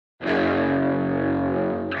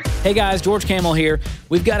Hey guys, George Camel here.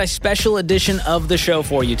 We've got a special edition of the show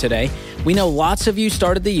for you today. We know lots of you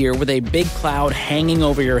started the year with a big cloud hanging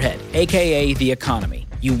over your head, aka the economy.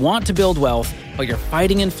 You want to build wealth, but you're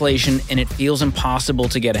fighting inflation and it feels impossible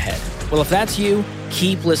to get ahead. Well, if that's you,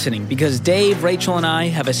 keep listening because Dave, Rachel, and I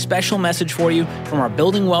have a special message for you from our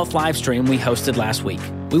Building Wealth live stream we hosted last week.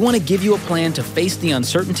 We want to give you a plan to face the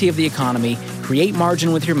uncertainty of the economy, create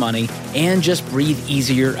margin with your money, and just breathe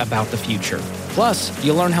easier about the future. Plus,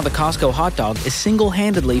 you'll learn how the Costco hot dog is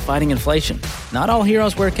single-handedly fighting inflation. Not all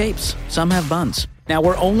heroes wear capes. Some have buns. Now,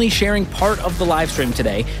 we're only sharing part of the live stream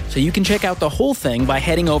today, so you can check out the whole thing by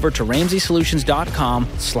heading over to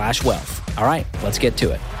RamseySolutions.com/wealth. All right, let's get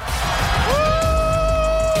to it.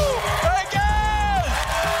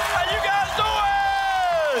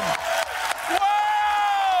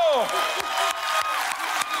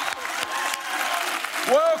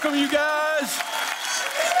 Welcome, you guys.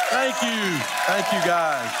 Thank you. Thank you,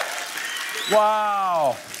 guys.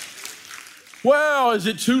 Wow. Well, is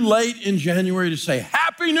it too late in January to say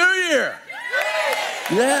Happy New Year?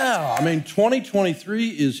 Yeah, I mean, 2023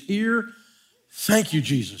 is here. Thank you,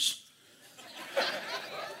 Jesus.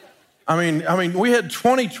 I mean, we had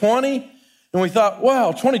 2020, and we thought,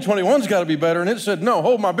 wow, 2021's got to be better, and it said, no,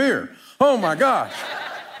 hold my beer. Oh, my gosh.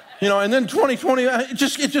 You know, and then 2020, it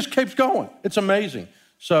just keeps going. It's amazing.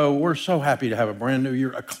 So we're so happy to have a brand new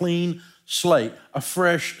year, a clean slate, a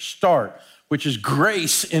fresh start, which is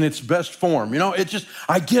grace in its best form. You know,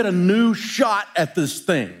 I get a new shot at this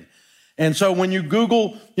thing. And so when you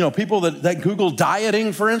Google, you know, people that Google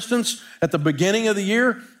dieting, for instance, at the beginning of the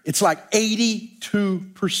year, it's like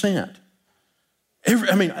 82%.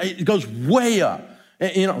 It goes way up.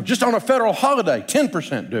 You know, just on a federal holiday,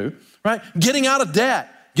 10% do, right? Getting out of debt.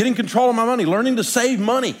 Getting control of my money, learning to save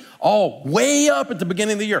money, all way up at the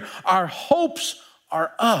beginning of the year. Our hopes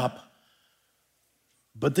are up,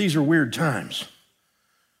 but these are weird times.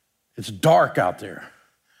 It's dark out there.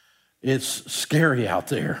 It's scary out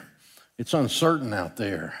there. It's uncertain out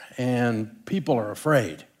there, and people are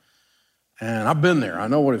afraid. And I've been there. I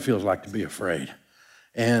know what it feels like to be afraid.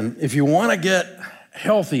 And if you want to get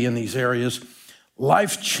healthy in these areas,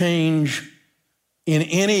 life change in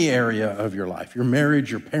any area of your life, your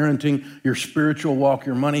marriage, your parenting, your spiritual walk,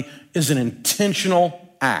 your money, is an intentional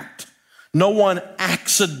act. No one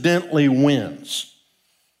accidentally wins.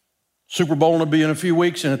 Super Bowl will be in a few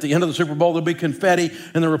weeks, and at the end of the Super Bowl, there'll be confetti,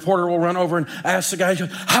 and the reporter will run over and ask the guy,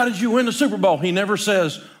 how did you win the Super Bowl? He never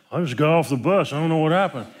says, I just got off the bus. I don't know what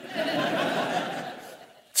happened.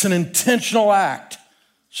 It's an intentional act.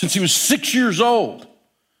 Since he was 6 years old,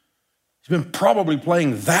 he's been probably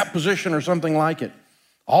playing that position or something like it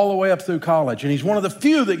all the way up through college. And he's one of the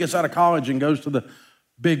few that gets out of college and goes to the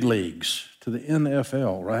big leagues, to the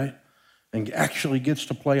NFL, right? And actually gets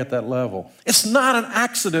to play at that level. It's not an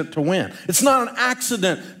accident to win. It's not an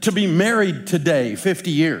accident to be married today,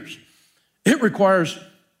 50 years. It requires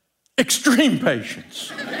extreme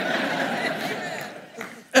patience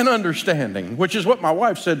and understanding, which is what my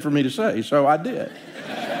wife said for me to say, so I did.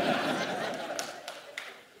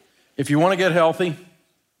 If you want to get healthy,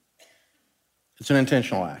 it's an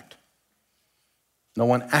intentional act. No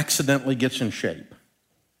one accidentally gets in shape.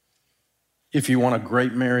 If you want a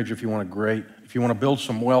great marriage, if you want to build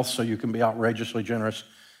some wealth so you can be outrageously generous,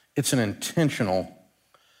 it's an intentional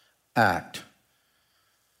act.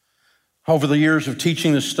 Over the years of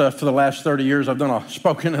teaching this stuff for the last 30 years, I've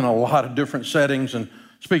spoken in a lot of different settings. And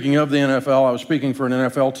speaking of the NFL, I was speaking for an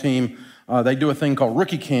NFL team. They do a thing called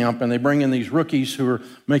rookie camp, and they bring in these rookies who are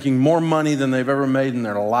making more money than they've ever made in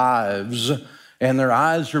their lives. And their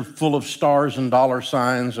eyes are full of stars and dollar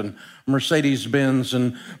signs and Mercedes-Benz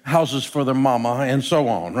and houses for their mama and so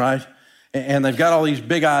on, right? And they've got all these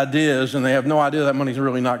big ideas, and they have no idea that money's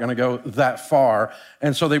really not going to go that far.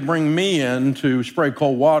 And so they bring me in to spray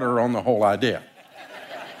cold water on the whole idea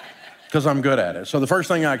because I'm good at it. So the first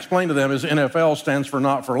thing I explain to them is NFL stands for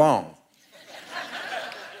not for long.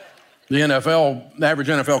 The average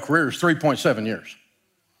NFL career is 3.7 years.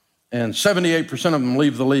 And 78% of them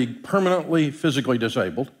leave the league permanently physically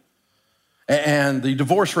disabled. And the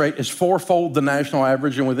divorce rate is fourfold the national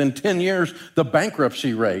average. And within 10 years, the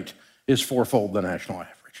bankruptcy rate is fourfold the national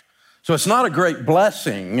average. So it's not a great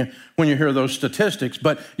blessing when you hear those statistics,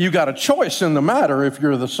 but you got a choice in the matter if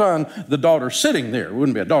you're the son, the daughter sitting there. It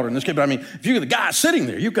wouldn't be a daughter in this case, but I mean, if you're the guy sitting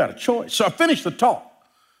there, you've got a choice. So I finished the talk.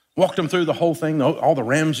 Walked them through the whole thing, all the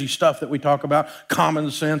Ramsey stuff that we talk about,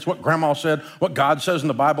 common sense, what grandma said, what God says in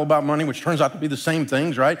the Bible about money, which turns out to be the same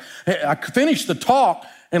things, right? I finished the talk,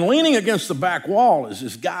 and leaning against the back wall is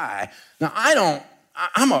this guy. Now,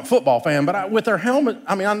 I'm a football fan, but with their helmet,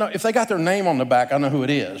 I mean, I know if they got their name on the back, I know who it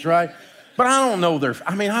is, right? But I don't know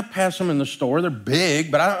I pass them in the store. They're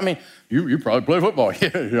big, but you probably play football.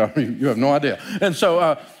 Yeah, you have no idea. And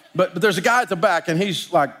so, but there's a guy at the back, and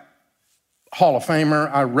he's like Hall of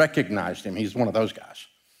Famer. I recognized him. He's one of those guys.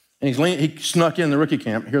 And he snuck in the rookie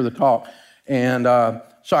camp, hear the talk. And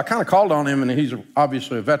so I kind of called on him, and he's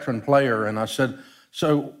obviously a veteran player. And I said,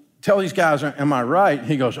 so tell these guys, am I right?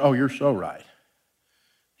 He goes, oh, you're so right.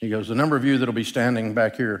 He goes, the number of you that'll be standing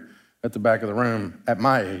back here at the back of the room at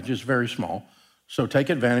my age is very small. So take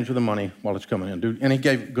advantage of the money while it's coming in, dude. And he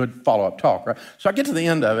gave good follow-up talk, right? So I get to the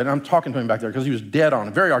end of it, and I'm talking to him back there because he was dead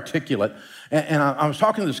on, very articulate. And I was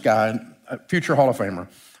talking to this guy, a future Hall of Famer.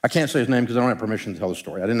 I can't say his name because I don't have permission to tell the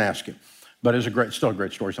story. I didn't ask him. But it's still a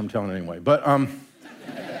great story, so I'm telling it anyway. But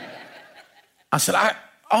I said,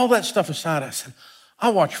 all that stuff aside, I said, I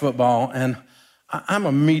watch football, and I'm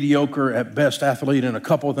a mediocre at best athlete in a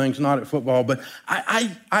couple of things, not at football, but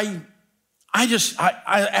I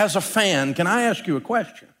as a fan, can I ask you a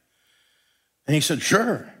question? And he said,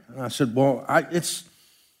 sure. And I said, well, it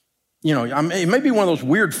may be one of those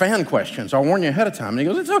weird fan questions. I'll warn you ahead of time. And he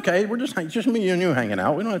goes, it's okay. We're just me and you hanging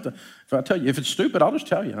out. We don't have to, if I tell you, if it's stupid, I'll just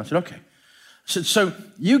tell you. And I said, okay. I said, so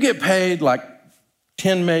you get paid like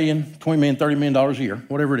 $10 million, $20 million, $30 million a year,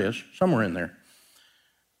 whatever it is, somewhere in there,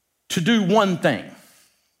 to do one thing,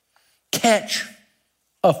 catch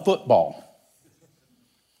a football.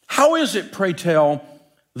 How is it, pray tell,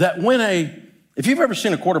 that if you've ever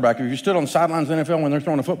seen a quarterback, if you stood on the sidelines of the NFL when they're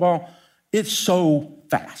throwing a football, it's so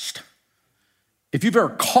fast. If you've ever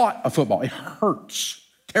caught a football, it hurts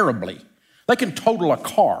terribly. They can total a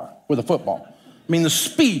car with a football. I mean, the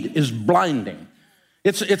speed is blinding.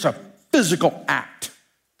 It's a physical act.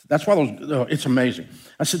 That's why it's amazing.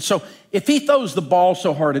 I said, so if he throws the ball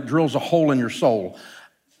so hard it drills a hole in your soul,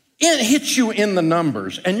 it hits you in the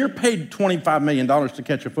numbers, and you're paid $25 million to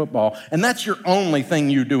catch a football, and that's your only thing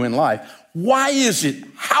you do in life,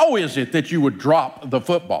 how is it that you would drop the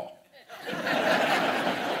football?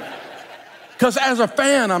 Because as a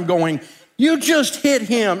fan, I'm going, you just hit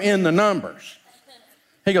him in the numbers.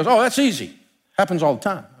 He goes, oh, that's easy. Happens all the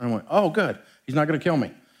time. I went, oh, good. He's not going to kill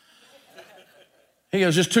me. He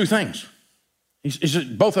goes, just two things. He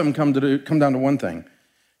said, both of them come down to one thing.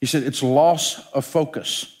 He said, it's loss of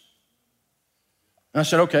focus. And I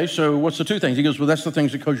said, okay, so what's the two things? He goes, well, that's the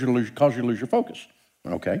things that cause you to lose your focus.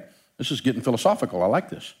 Okay, this is getting philosophical. I like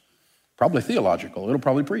this. Probably theological. It'll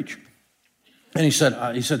probably preach. And he said,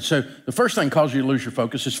 so the first thing causes you to lose your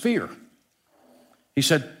focus is fear. He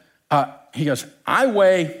said, he goes, I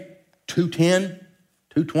weigh 210,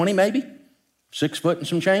 220 maybe, 6 foot and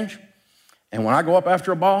some change. And when I go up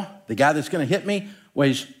after a ball, the guy that's going to hit me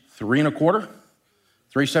weighs 3 1/4,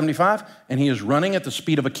 375, and he is running at the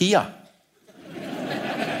speed of a Kia.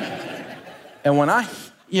 And when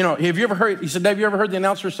have you ever heard, he said, Dave, you ever heard the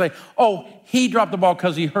announcer say, oh, he dropped the ball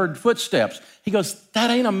because he heard footsteps? He goes,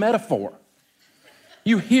 that ain't a metaphor.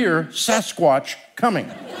 You hear Sasquatch coming.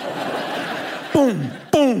 Boom,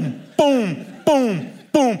 boom, boom, boom,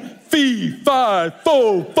 boom. Fee, fi,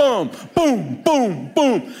 fo, fum. Boom, boom,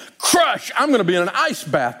 boom. Crush. I'm going to be in an ice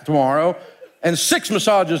bath tomorrow. And 6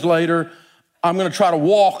 massages later, I'm going to try to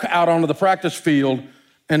walk out onto the practice field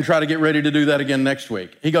and try to get ready to do that again next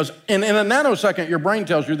week. He goes, in a nanosecond, your brain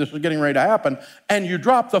tells you this is getting ready to happen, and you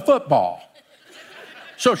drop the football.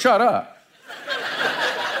 So shut up.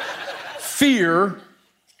 Fear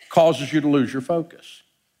causes you to lose your focus.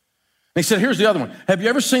 And he said, here's the other one. Have you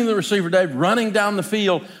ever seen the receiver, Dave, running down the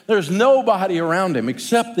field? There's nobody around him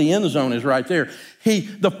except the end zone is right there.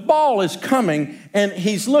 The ball is coming, and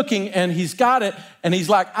he's looking, and he's got it, and he's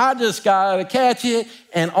like, I just got to catch it.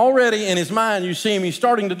 And already in his mind, you see him, he's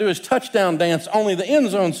starting to do his touchdown dance, only the end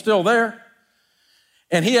zone's still there.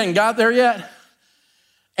 And he hadn't got there yet.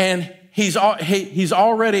 And he's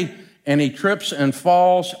already, and he trips and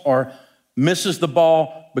falls or misses the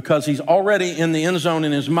ball because he's already in the end zone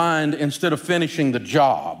in his mind instead of finishing the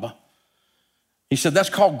job. He said, that's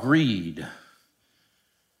called greed.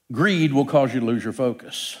 Greed will cause you to lose your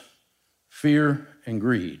focus. Fear and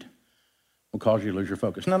greed will cause you to lose your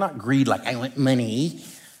focus. Now, not greed like I want money,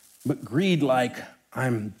 but greed like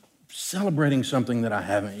I'm celebrating something that I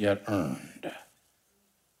haven't yet earned.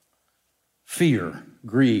 Fear,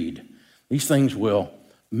 greed, these things will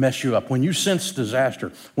mess you up. When you sense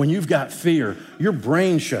disaster, when you've got fear, your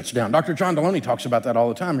brain shuts down. Dr. John Deloney talks about that all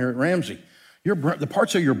the time here at Ramsey. The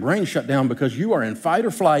parts of your brain shut down because you are in fight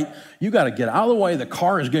or flight. You got to get out of the way. The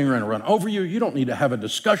car is getting ready to run over you. You don't need to have a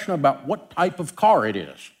discussion about what type of car it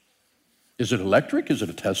is. Is it electric? Is it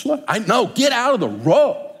a Tesla? No, get out of the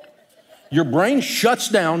road. Your brain shuts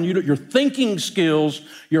down. Your thinking skills,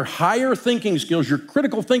 your higher thinking skills, your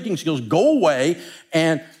critical thinking skills go away,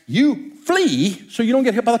 and you flee so you don't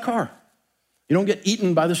get hit by the car. You don't get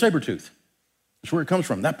eaten by the saber-tooth. That's where it comes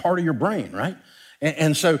from, that part of your brain, right?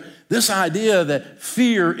 And so this idea that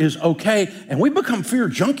fear is okay, and we become fear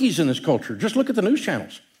junkies in this culture. Just look at the news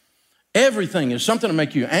channels. Everything is something to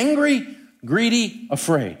make you angry, greedy,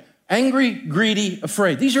 afraid. Angry, greedy,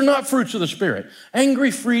 afraid. These are not fruits of the Spirit.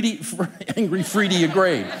 Angry, greedy,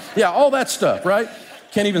 afraid. Yeah, all that stuff, right?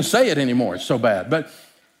 Can't even say it anymore. It's so bad. But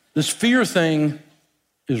this fear thing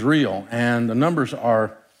is real, and the numbers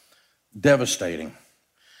are devastating.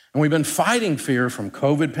 And we've been fighting fear from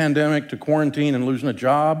COVID pandemic to quarantine and losing a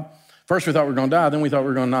job. First we thought we were going to die, then we thought we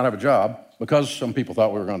were going to not have a job because some people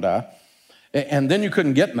thought we were going to die. And then you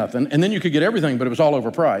couldn't get nothing, and then you could get everything, but it was all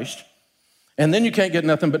overpriced. And then you can't get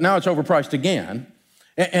nothing, but now it's overpriced again.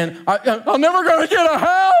 And I'm never going to get a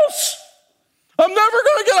house. I'm never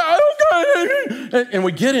going to get a house. And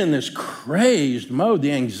we get in this crazed mode.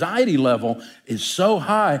 The anxiety level is so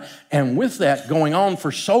high. And with that going on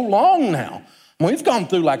for so long now, we've gone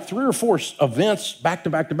through like 3 or 4 events back to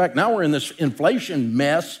back to back. Now we're in this inflation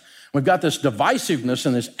mess. We've got this divisiveness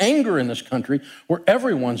and this anger in this country where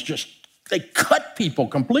everyone's they cut people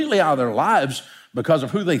completely out of their lives because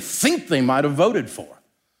of who they think they might have voted for.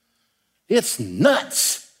 It's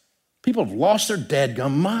nuts. People have lost their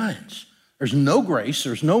dadgum minds. There's no grace,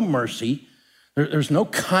 there's no mercy, there's no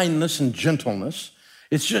kindness and gentleness.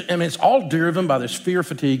 It's all driven by this fear,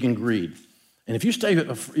 fatigue, and greed. And if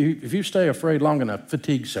you stay afraid long enough,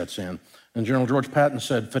 fatigue sets in. And General George Patton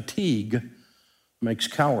said, fatigue makes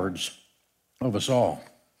cowards of us all.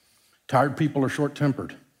 Tired people are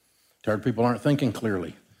short-tempered. Tired people aren't thinking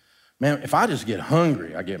clearly. Man, if I just get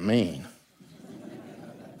hungry, I get mean.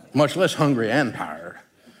 Much less hungry and tired.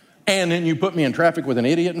 And then you put me in traffic with an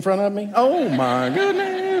idiot in front of me? Oh my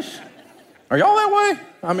goodness. Are y'all that way?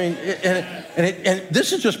 I mean, and this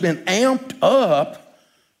has just been amped up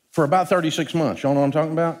for about 36 months. Y'all know what I'm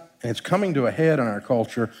talking about? And it's coming to a head in our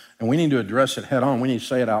culture, and we need to address it head on. We need to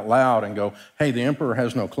say it out loud and go, hey, the emperor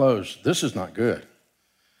has no clothes. This is not good.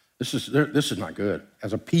 This is not good.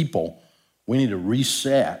 As a people, we need to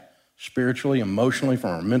reset spiritually, emotionally,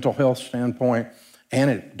 from our mental health standpoint,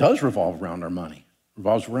 and it does revolve around our money. It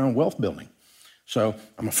revolves around wealth building. So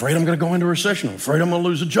I'm afraid I'm going to go into a recession. I'm afraid I'm going to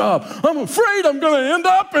lose a job. I'm afraid I'm going to end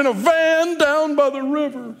up in a van down by the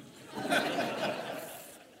river.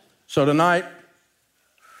 So tonight,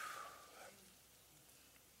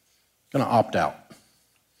 I'm going to opt out.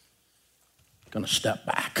 I'm going to step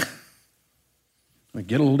back. I'm going to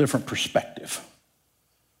get a little different perspective,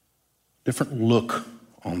 different look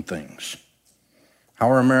on things. How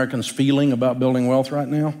are Americans feeling about building wealth right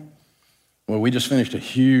now? Well, we just finished a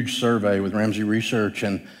huge survey with Ramsey Research,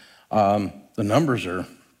 and the numbers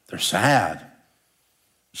they're sad.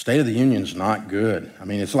 The State of the Union's not good. I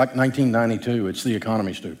mean, it's like 1992. It's the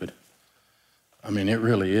economy, stupid. I mean, it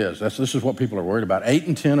really is. This is what people are worried about. 8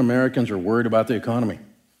 in 10 Americans are worried about the economy.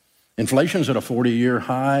 Inflation's at a 40-year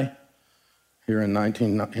high here in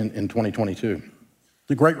 2022.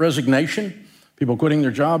 The Great Resignation, people quitting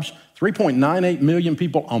their jobs, 3.98 million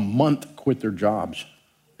people a month quit their jobs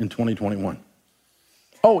in 2021.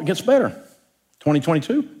 Oh, it gets better.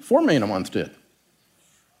 2022, 4 million a month did.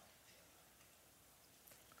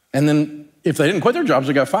 And then if they didn't quit their jobs,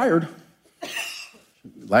 they got fired.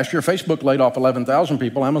 Last year, Facebook laid off 11,000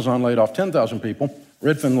 people. Amazon laid off 10,000 people.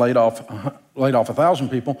 Redfin laid off 1,000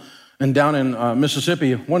 people. And down in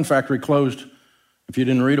Mississippi, one factory closed. If you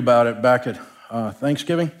didn't read about it, back at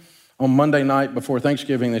Thanksgiving, on Monday night before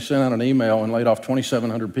Thanksgiving, they sent out an email and laid off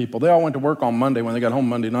 2,700 people. They all went to work on Monday. When they got home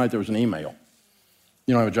Monday night, there was an email.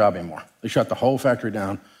 You don't have a job anymore. They shut the whole factory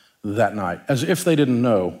down that night, as if they didn't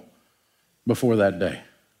know before that day.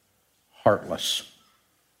 Heartless.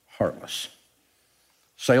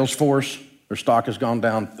 Salesforce, their stock has gone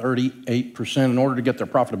down 38%. In order to get their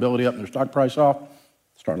profitability up and their stock price off,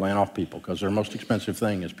 start laying off people, because their most expensive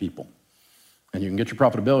thing is people. And you can get your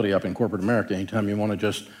profitability up in corporate America anytime you want to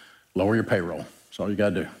just lower your payroll. That's all you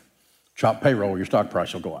got to do. Chop payroll, your stock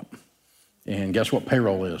price will go up. And guess what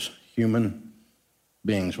payroll is? Human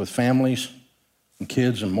beings with families and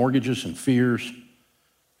kids and mortgages and fears.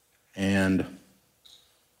 And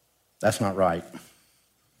that's not right.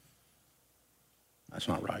 That's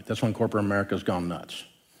not right. That's when corporate America's gone nuts.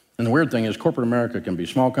 And the weird thing is corporate America can be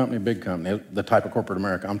small company, big company, the type of corporate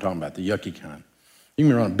America I'm talking about, the yucky kind. You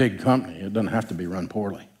can run a big company. It doesn't have to be run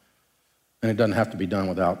poorly. And it doesn't have to be done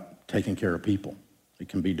without taking care of people. It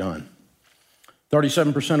can be done.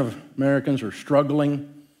 37% of Americans are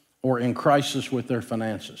struggling or in crisis with their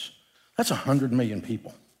finances. That's 100 million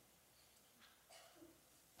people.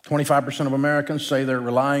 25% of Americans say they're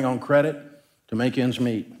relying on credit to make ends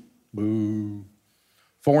meet. Boo.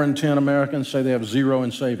 4 in 10 Americans say they have zero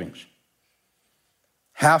in savings.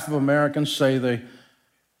 Half of Americans say the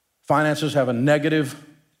finances have a negative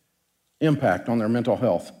impact on their mental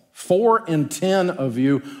health. 4 in 10 of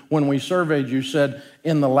you, when we surveyed you, said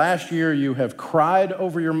in the last year you have cried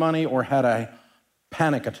over your money or had a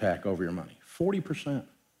panic attack over your money. 40%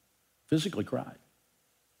 physically cried.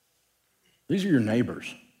 These are your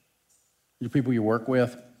neighbors. These are people you work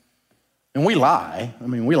with. And we lie.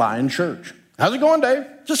 We lie in church. How's it going, Dave?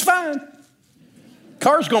 Just fine.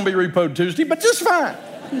 Car's going to be repoed Tuesday, but just fine.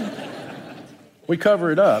 We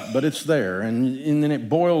cover it up, but it's there. And then it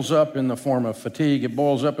boils up in the form of fatigue. It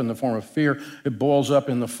boils up in the form of fear. It boils up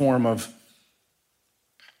in the form of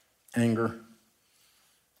anger.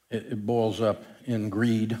 It boils up in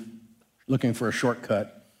greed, looking for a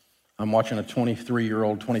shortcut. I'm watching a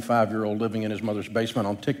 23-year-old, 25-year-old living in his mother's basement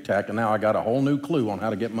on TikTok, and now I got a whole new clue on how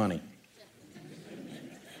to get money.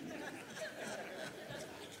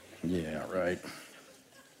 Yeah, right.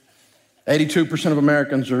 82% of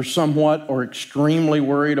Americans are somewhat or extremely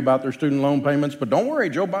worried about their student loan payments, but don't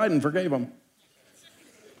worry, Joe Biden forgave them.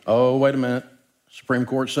 Oh, wait a minute. Supreme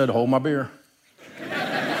Court said, hold my beer.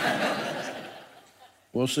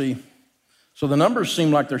 We'll see. So the numbers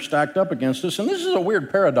seem like they're stacked up against us, and this is a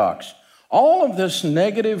weird paradox. All of this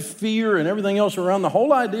negative fear and everything else around the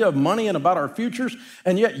whole idea of money and about our futures,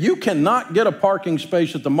 and yet you cannot get a parking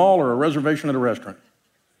space at the mall or a reservation at a restaurant.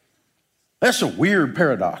 That's a weird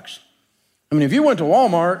paradox. If you went to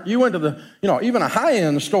Walmart, you went to the, even a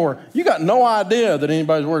high-end store, you got no idea that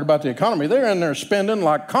anybody's worried about the economy. They're in there spending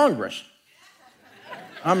like Congress.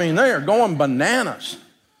 They are going bananas.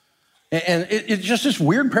 And it's just this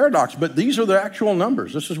weird paradox, but these are the actual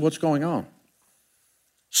numbers. This is what's going on.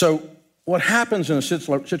 So what happens in a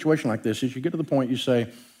situation like this is you get to the point you say,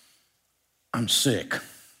 I'm sick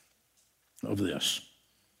of this.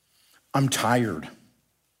 I'm tired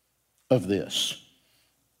of this.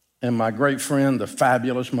 And my great friend, the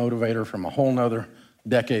fabulous motivator from a whole nother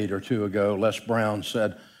decade or two ago, Les Brown,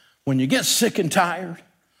 said, when you get sick and tired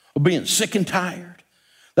of being sick and tired,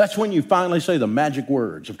 that's when you finally say the magic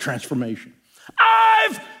words of transformation.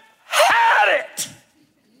 I've had it.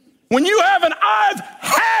 When you have an I've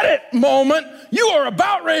had it moment, you are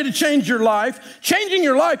about ready to change your life. Changing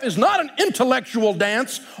your life is not an intellectual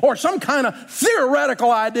dance or some kind of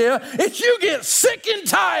theoretical idea. It's you get sick and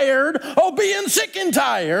tired of being sick and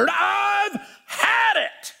tired. I've had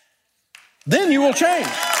it. Then you will change.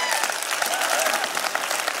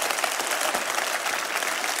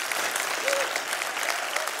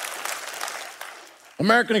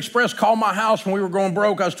 American Express called my house when we were going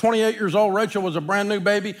broke. I was 28 years old. Rachel was a brand new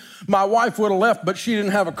baby. My wife would have left, but she didn't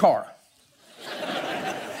have a car.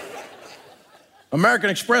 American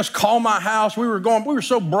Express called my house. We were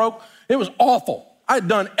so broke. It was awful. I had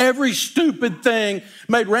done every stupid thing,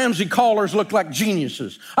 made Ramsey callers look like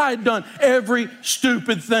geniuses. I had done every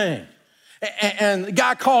stupid thing. And the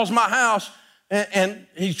guy calls my house, and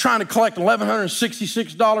he's trying to collect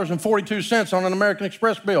 $1,166.42 on an American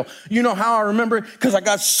Express bill. You know how I remember it? Because I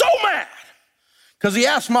got so mad. Because he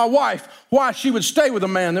asked my wife why she would stay with a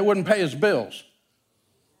man that wouldn't pay his bills.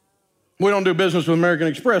 We don't do business with American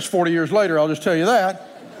Express 40 years later, I'll just tell you that.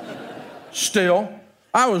 Still,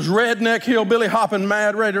 I was redneck, hillbilly, hopping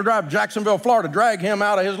mad, ready to drive Jacksonville, Florida, drag him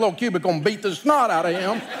out of his little cubicle and beat the snot out of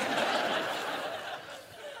him.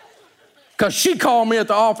 Because she called me at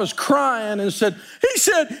the office crying and said, he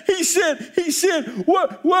said,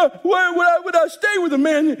 what would I stay with a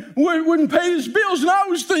man that wouldn't pay his bills? And I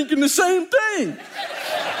was thinking the same thing.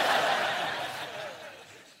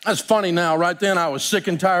 That's funny now. Right then, I was sick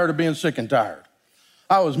and tired of being sick and tired.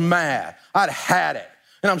 I was mad. I'd had it.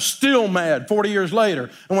 And I'm still mad 40 years later.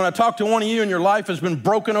 And when I talk to one of you and your life has been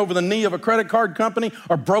broken over the knee of a credit card company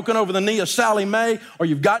or broken over the knee of Sally Mae, or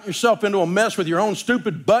you've gotten yourself into a mess with your own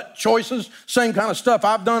stupid butt choices, same kind of stuff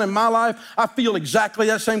I've done in my life, I feel exactly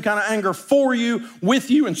that same kind of anger for you,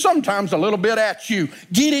 with you, and sometimes a little bit at you.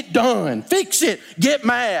 Get it done. Fix it. Get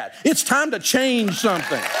mad. It's time to change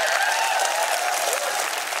something.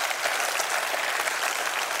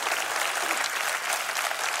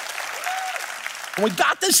 We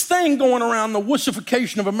got this thing going around, the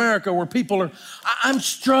wussification of America, where people are, I'm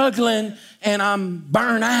struggling and I'm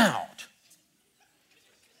burnt out.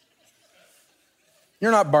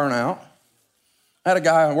 You're not burnt out. I had a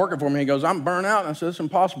guy working for me, he goes, I'm burnt out. And I said, it's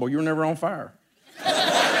impossible. You were never on fire.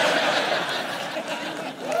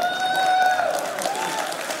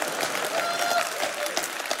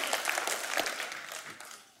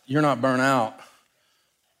 You're not burnt out.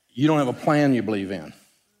 You don't have a plan you believe in.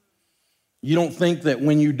 You don't think that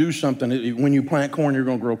when you do something, when you plant corn, you're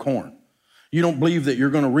going to grow corn. You don't believe that you're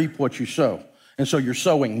going to reap what you sow. And so you're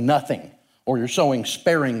sowing nothing, or you're sowing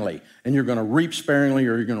sparingly, and you're going to reap sparingly,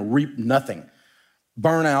 or you're going to reap nothing.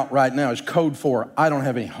 Burnout right now is code for I don't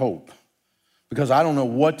have any hope because I don't know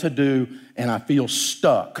what to do and I feel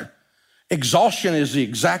stuck. Exhaustion is the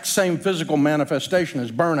exact same physical manifestation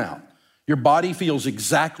as burnout. Your body feels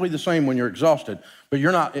exactly the same when you're exhausted, but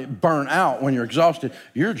you're not burnt out when you're exhausted.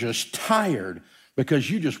 You're just tired because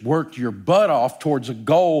you just worked your butt off towards a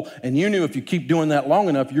goal, and you knew if you keep doing that long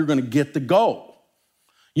enough, you're going to get the goal.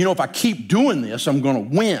 You know, if I keep doing this, I'm going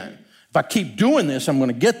to win. If I keep doing this, I'm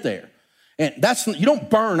going to get there. And you don't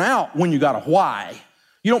burn out when you got a why.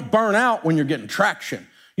 You don't burn out when you're getting traction.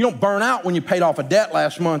 You don't burn out when you paid off a debt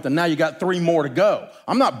last month and now you got 3 more to go.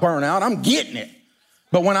 I'm not burnt out, I'm getting it.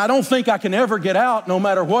 But when I don't think I can ever get out, no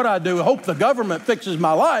matter what I do, hope the government fixes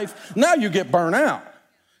my life, now you get burnt out.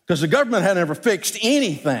 Because the government hadn't ever fixed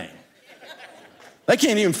anything. They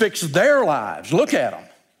can't even fix their lives. Look at them.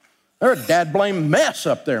 They're a dad-blame mess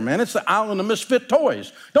up there, man. It's the island of misfit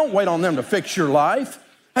toys. Don't wait on them to fix your life.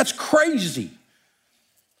 That's crazy.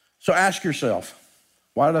 So ask yourself,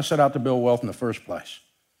 why did I set out to build wealth in the first place?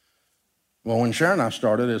 Well, when Sharon and I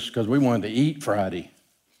started, it's because we wanted to eat Friday.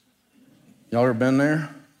 Y'all ever been there?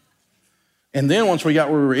 And then once we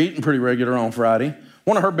were eating pretty regular on Friday,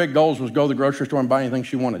 one of her big goals was go to the grocery store and buy anything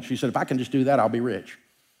she wanted. She said, if I can just do that, I'll be rich.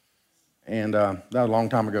 And that was a long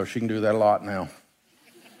time ago. She can do that a lot now.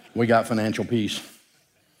 We got financial peace.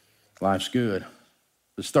 Life's good.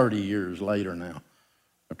 It's 30 years later now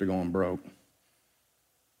after going broke.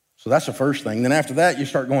 So that's the first thing. Then after that, you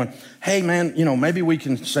start going, hey, man, maybe we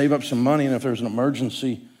can save up some money, and if there's an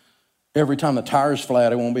emergency, every time the tire's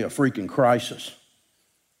flat, it won't be a freaking crisis.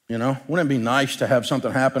 Wouldn't it be nice to have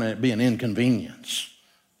something happen and it be an inconvenience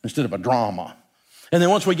instead of a drama? And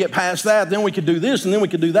then once we get past that, then we could do this, and then we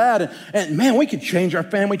could do that, and man, we could change our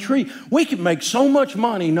family tree. We could make so much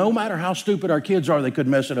money, no matter how stupid our kids are, they could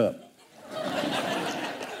mess it up.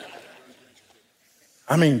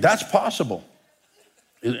 I mean, that's possible.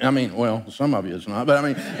 Well, some of you it's not, but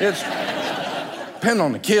it's depending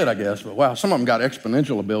on the kid, I guess. But wow, some of them got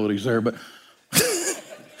exponential abilities there. But,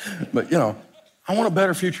 I want a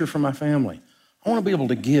better future for my family. I want to be able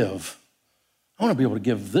to give. I want to be able to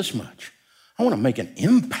give this much. I want to make an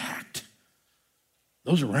impact.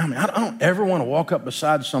 Those around me. I don't ever want to walk up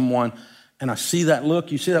beside someone and I see that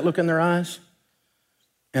look. You see that look in their eyes?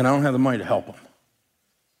 And I don't have the money to help them.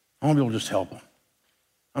 I want to be able to just help them.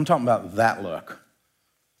 I'm talking about that look.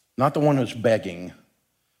 Not the one who's begging,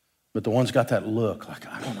 but the one's got that look like,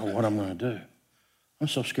 I don't know what I'm going to do. I'm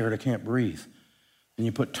so scared I can't breathe. And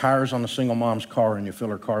you put tires on the single mom's car and you fill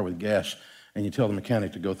her car with gas and you tell the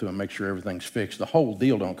mechanic to go through and make sure everything's fixed. The whole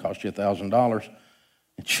deal don't cost you $1,000.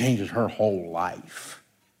 It changes her whole life.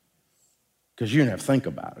 Because you don't have to think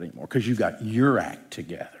about it anymore because you got your act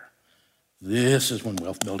together. This is when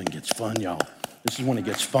wealth building gets fun, y'all. This is when it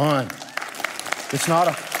gets fun. It's not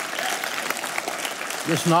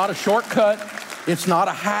a shortcut. It's not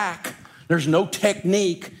a hack. There's no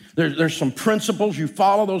technique. There's some principles. You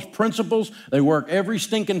follow those principles. They work every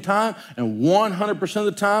stinking time, and 100% of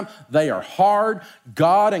the time, they are hard.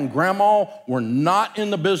 God and Grandma were not in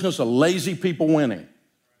the business of lazy people winning.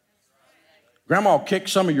 Grandma kicked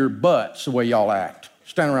some of your butts the way y'all act,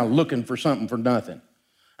 standing around looking for something for nothing.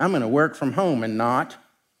 I'm going to work from home and not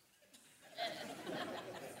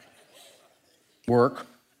work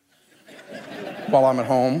while I'm at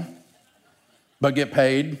home, but get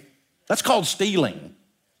paid. That's called stealing.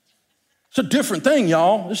 It's a different thing,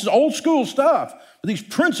 y'all. This is old school stuff. But these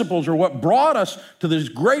principles are what brought us to this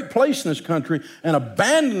great place in this country, and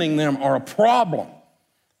abandoning them are a problem.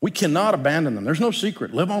 We cannot abandon them. There's no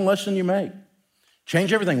secret. Live on less than you make.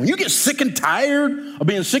 Change everything. When you get sick and tired of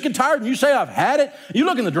being sick and tired and you say, I've had it, you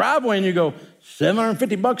look in the driveway and you go,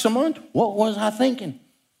 $750 a month? What was I thinking?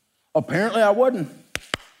 Apparently I wasn't.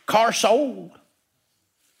 Car sold.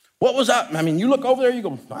 What was I? You look over there, you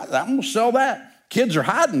go, I'm going to sell that. Kids are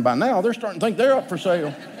hiding by now. They're starting to think they're up for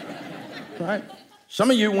sale, right?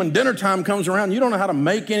 Some of you, when dinner time comes around, you don't know how to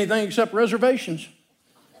make anything except reservations.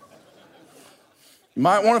 You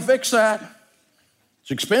might want to fix that.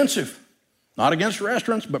 It's expensive. Not against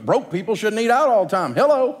restaurants, but broke people shouldn't eat out all the time.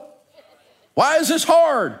 Hello. Why is this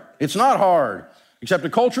hard? It's not hard, except the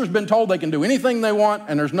culture has been told they can do anything they want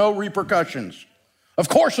and there's no repercussions. Of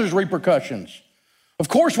course there's repercussions. Of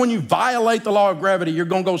course, when you violate the law of gravity, you're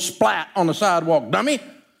going to go splat on the sidewalk, dummy.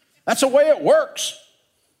 That's the way it works.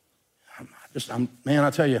 Man, I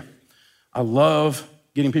tell you, I love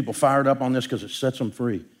getting people fired up on this because it sets them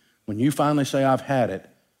free. When you finally say, I've had it,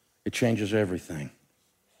 it changes everything.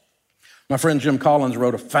 My friend Jim Collins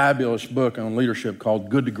wrote a fabulous book on leadership called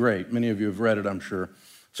Good to Great. Many of you have read it, I'm sure.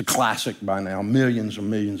 It's a classic by now, millions and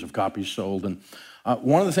millions of copies sold. And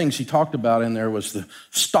one of the things he talked about in there was the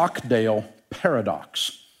Stockdale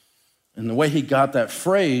paradox. And the way he got that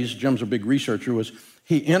phrase, Jim's a big researcher, was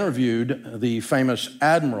he interviewed the famous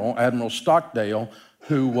admiral, Admiral Stockdale,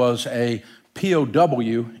 who was a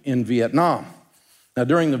POW in Vietnam. Now,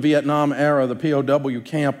 during the Vietnam era, the POW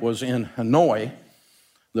camp was in Hanoi,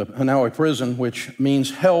 the Hanoi prison, which means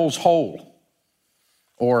hell's hole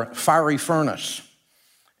or fiery furnace.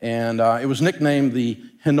 And it was nicknamed the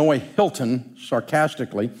Hanoi Hilton,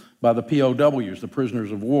 sarcastically, by the POWs, the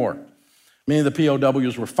prisoners of war. Many of the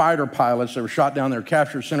POWs were fighter pilots. They were shot down there,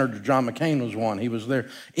 captured. Senator John McCain was one. He was there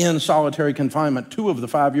in solitary confinement 2 of the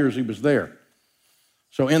 5 years he was there.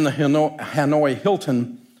 So in the Hanoi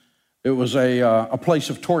Hilton, it was a place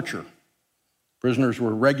of torture. Prisoners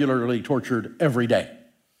were regularly tortured every day.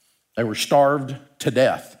 They were starved to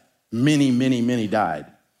death. Many, many, many died.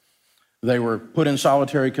 They were put in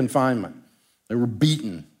solitary confinement. They were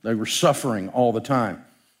beaten. They were suffering all the time.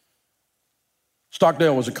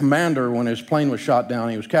 Stockdale was a commander when his plane was shot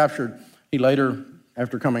down. He was captured. He later,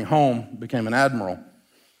 after coming home, became an admiral.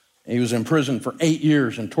 He was in prison for 8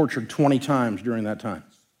 years and tortured 20 times during that time.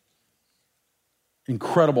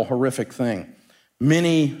 Incredible, horrific thing.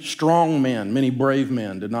 Many strong men, many brave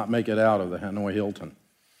men did not make it out of the Hanoi Hilton.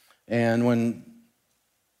 And when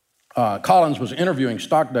Collins was interviewing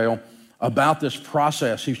Stockdale about this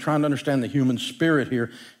process, he was trying to understand the human spirit here.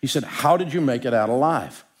 He said, "How did you make it out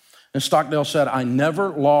alive?" And Stockdale said, "I never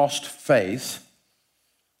lost faith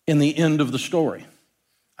in the end of the story.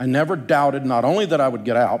 I never doubted not only that I would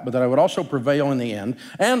get out, but that I would also prevail in the end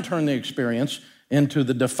and turn the experience into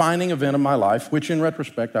the defining event of my life, which in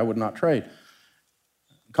retrospect I would not trade."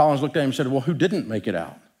 Collins looked at him and said, "Well, who didn't make it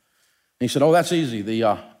out?" And he said, "Oh, that's easy.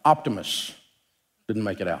 The optimists didn't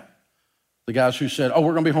make it out. The guys who said, 'Oh,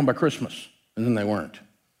 we're going to be home by Christmas,' and then they weren't.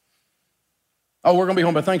 'Oh, we're going to be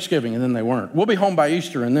home by Thanksgiving,' and then they weren't. 'We'll be home by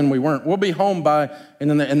Easter,' and then we weren't. 'We'll be home by,'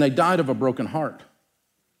 and they died of a broken heart."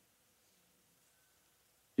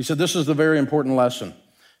 He said, "This is the very important lesson.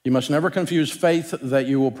 You must never confuse faith that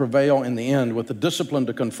you will prevail in the end with the discipline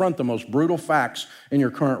to confront the most brutal facts in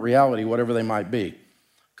your current reality, whatever they might be."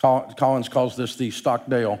 Collins calls this the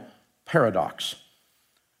Stockdale paradox.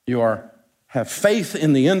 You have faith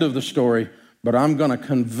in the end of the story, but I'm going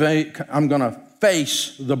to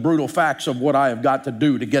face the brutal facts of what I have got to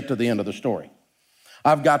do to get to the end of the story.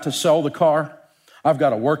 I've got to sell the car. I've got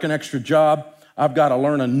to work an extra job. I've got to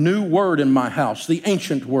learn a new word in my house, the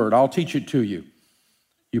ancient word. I'll teach it to you.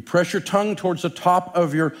 You press your tongue towards the top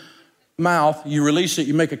of your mouth, you release it,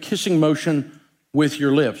 you make a kissing motion with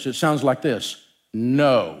your lips. It sounds like this: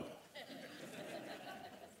 no.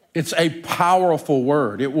 It's a powerful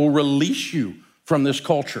word. It will release you from this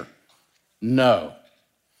culture. No.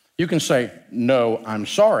 You can say, "No, I'm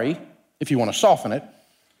sorry," if you want to soften it.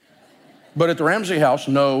 But at the Ramsey house,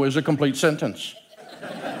 no is a complete sentence.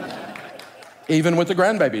 Even with the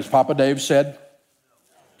grandbabies, Papa Dave said,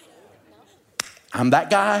 "I'm that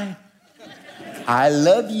guy. I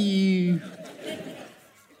love you.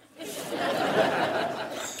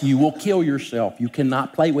 You will kill yourself. You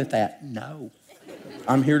cannot play with that. No.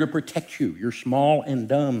 I'm here to protect you. You're small and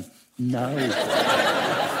dumb. No.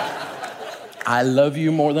 I love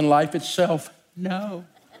you more than life itself. No.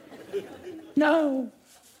 No."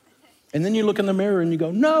 And then you look in the mirror and you go,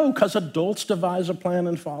 "No," because adults devise a plan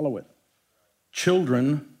and follow it.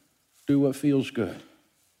 Children do what feels good.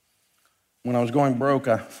 When I was going broke,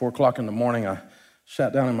 4 o'clock in the morning, I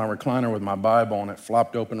sat down in my recliner with my Bible, and it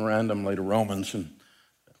flopped open randomly to Romans. And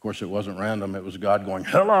of course, it wasn't random. It was God going,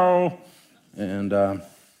 "Hello." And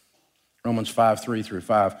Romans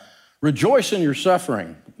 5:3-5. "Rejoice in your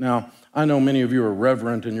suffering." Now, I know many of you are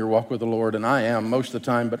reverent in your walk with the Lord, and I am most of the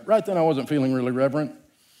time, but right then I wasn't feeling really reverent.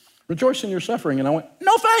 "Rejoice in your suffering." And I went,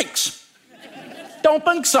 "No thanks. Don't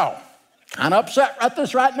think so. Kind of upset at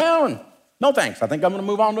this right now, and no thanks. I think I'm going to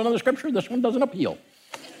move on to another scripture. This one doesn't appeal."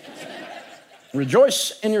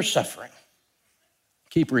 Rejoice in your suffering.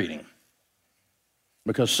 Keep reading.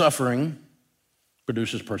 Because suffering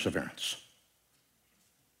produces perseverance.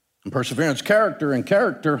 And perseverance, character, and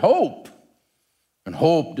character, hope. And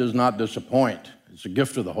hope does not disappoint. It's a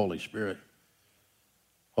gift of the Holy Spirit.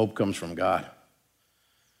 Hope comes from God.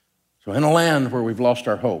 So in a land where we've lost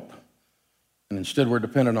our hope, and instead we're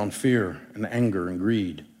dependent on fear and anger and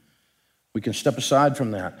greed, we can step aside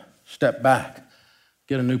from that, step back,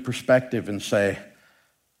 get a new perspective and say,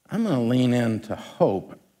 I'm going to lean into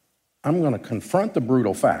hope. I'm going to confront the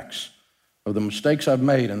brutal facts of the mistakes I've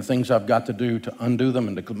made and the things I've got to do to undo them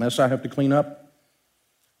and the mess I have to clean up.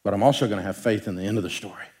 but I'm also going to have faith in the end of the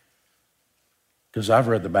story because I've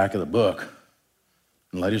read the back of the book.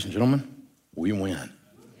 And ladies and gentlemen, we win.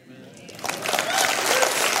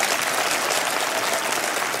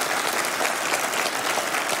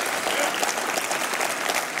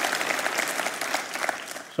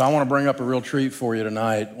 So I want to bring up a real treat for you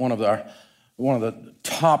tonight. One of the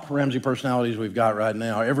top Ramsey personalities we've got right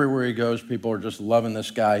now. Everywhere he goes, people are just loving this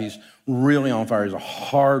guy. He's really on fire. He's a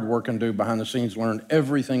hard-working dude behind the scenes, learned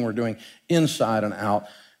everything we're doing inside and out.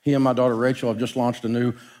 He and my daughter Rachel have just launched a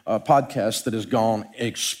new podcast that has gone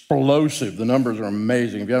explosive. The numbers are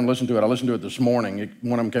amazing. If you haven't listened to it, I listened to it this morning.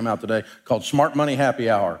 One of them came out today called Smart Money Happy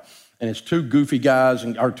Hour. And it's two goofy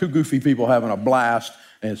people having a blast.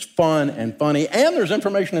 And it's fun and funny, and there's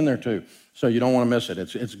information in there too. So you don't want to miss it.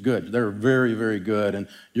 It's good. They're very, very good, and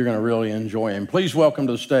you're going to really enjoy him. Please welcome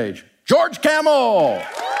to the stage, George Kamel.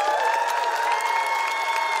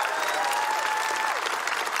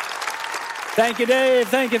 Thank you, Dave.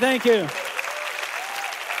 Thank you.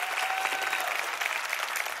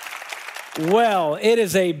 Well, it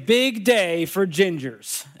is a big day for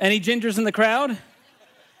gingers. Any gingers in the crowd?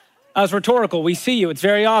 I was rhetorical. We see you. It's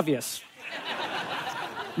very obvious.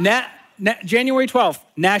 January 12th,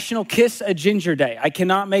 National Kiss a Ginger Day. I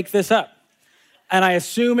cannot make this up. And I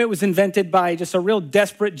assume it was invented by just a real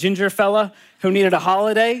desperate ginger fella who needed a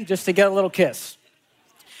holiday just to get a little kiss.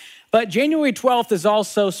 But January 12th is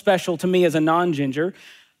also special to me as a non-ginger.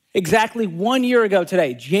 Exactly 1 year ago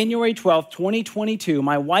today, January 12th, 2022,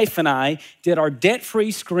 my wife and I did our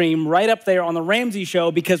debt-free scream right up there on the Ramsey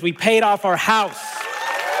Show because we paid off our house.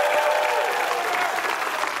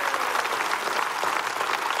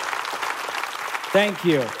 Thank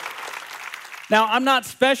you. Now, I'm not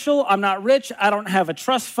special. I'm not rich. I don't have a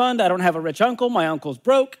trust fund. I don't have a rich uncle. My uncle's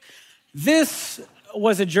broke. This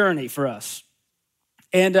was a journey for us.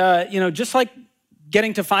 And, just like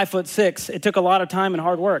getting to 5'6", it took a lot of time and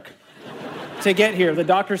hard work to get here. The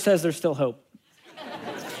doctor says there's still hope.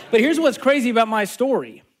 But here's what's crazy about my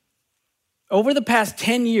story. Over the past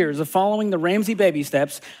 10 years of following the Ramsey baby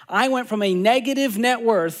steps, I went from a negative net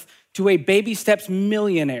worth to a baby steps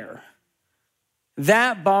millionaire.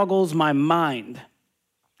 That boggles my mind.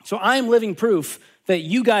 So I am living proof that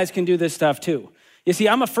you guys can do this stuff too. You see,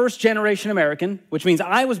 I'm a first-generation American, which means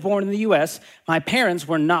I was born in the U.S. My parents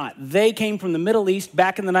were not. They came from the Middle East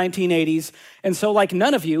back in the 1980s. And so like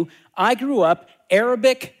none of you, I grew up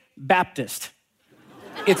Arabic Baptist.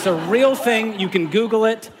 It's a real thing. You can Google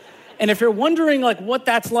it. And if you're wondering what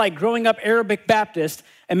that's like growing up Arabic Baptist,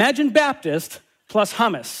 imagine Baptist plus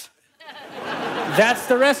hummus. That's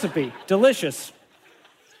the recipe. Delicious.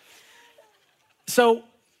 So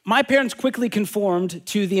my parents quickly conformed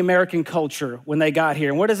to the American culture when they got here.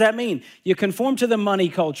 And what does that mean? You conform to the money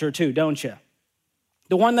culture too, don't you?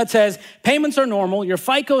 The one that says payments are normal, your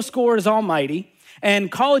FICO score is almighty,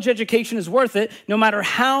 and college education is worth it no matter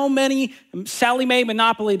how many Sallie Mae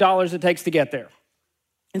Monopoly dollars it takes to get there.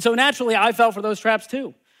 And so naturally, I fell for those traps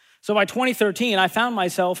too. So by 2013, I found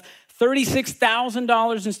myself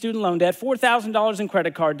 $36,000 in student loan debt, $4,000 in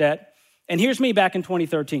credit card debt. And here's me back in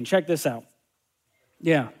 2013. Check this out.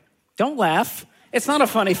 Yeah. Don't laugh. It's not a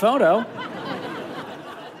funny photo.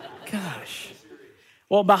 Gosh.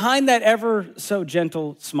 Well, behind that ever so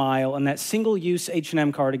gentle smile and that single-use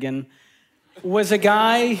H&M cardigan was a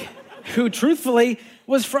guy who truthfully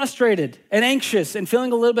was frustrated and anxious and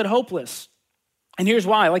feeling a little bit hopeless. And here's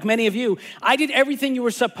why. Like many of you, I did everything you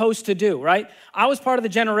were supposed to do, right? I was part of the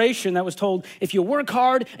generation that was told, if you work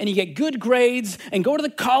hard and you get good grades and go to the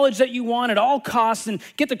college that you want at all costs and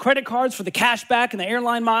get the credit cards for the cash back and the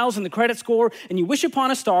airline miles and the credit score, and you wish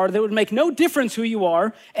upon a star that would make no difference who you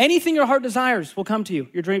are, anything your heart desires will come to you.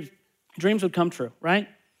 Your dreams would come true, right?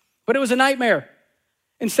 But it was a nightmare.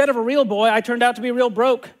 Instead of a real boy, I turned out to be real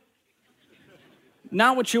broke.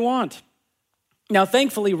 Not what you want. Now,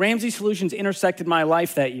 thankfully, Ramsey Solutions intersected my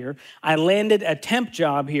life that year. I landed a temp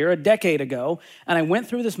job here a decade ago, and I went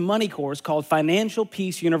through this money course called Financial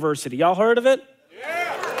Peace University. Y'all heard of it?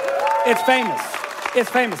 Yeah. It's famous. It's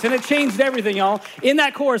famous, and it changed everything, y'all. In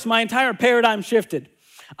that course, my entire paradigm shifted.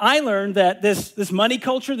 I learned that this money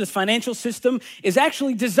culture, this financial system, is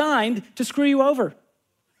actually designed to screw you over.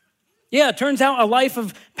 Yeah, it turns out a life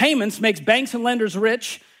of payments makes banks and lenders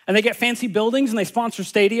rich, and they get fancy buildings and they sponsor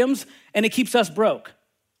stadiums, and it keeps us broke.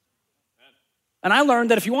 And I learned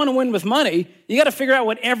that if you want to win with money, you got to figure out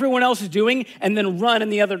what everyone else is doing and then run in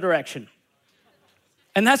the other direction.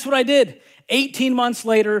 And that's what I did. 18 months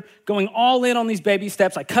later, going all in on these baby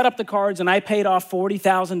steps, I cut up the cards and I paid off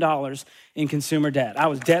 $40,000 in consumer debt. I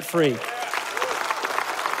was debt-free.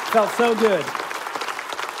 Felt so good.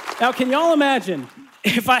 Now, can y'all imagine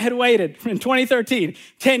if I had waited in 2013,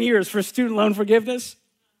 10 years for student loan forgiveness?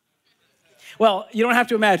 Well, you don't have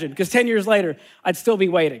to imagine, because 10 years later, I'd still be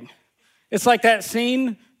waiting. It's like that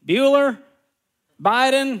scene, Bueller,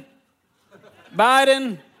 Biden,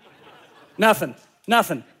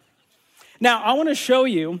 nothing. Now, I want to show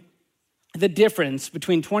you the difference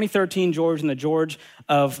between 2013 George and the George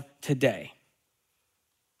of today.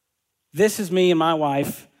 This is me and my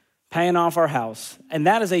wife paying off our house, and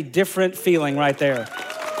that is a different feeling right there.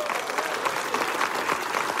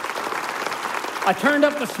 I turned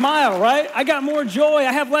up the smile, right? I got more joy.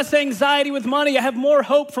 I have less anxiety with money. I have more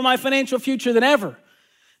hope for my financial future than ever.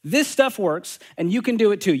 This stuff works, and you can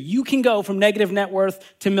do it too. You can go from negative net worth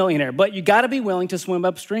to millionaire, but you got to be willing to swim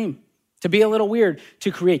upstream, to be a little weird,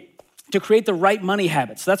 to create the right money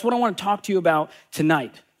habits. That's what I want to talk to you about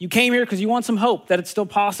tonight. You came here because you want some hope that it's still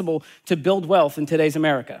possible to build wealth in today's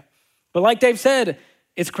America. But like Dave said,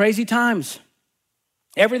 it's crazy times.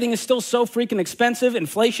 Everything is still so freaking expensive.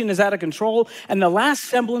 Inflation is out of control. And the last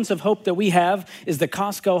semblance of hope that we have is the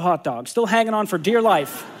Costco hot dog, still hanging on for dear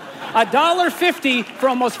life. $1.50 for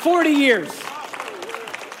almost 40 years.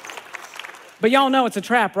 But y'all know it's a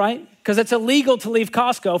trap, right? Because it's illegal to leave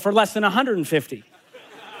Costco for less than $150.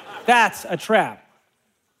 That's a trap.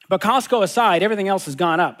 But Costco aside, everything else has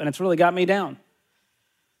gone up, and it's really got me down.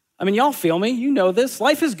 I mean, y'all feel me. You know this.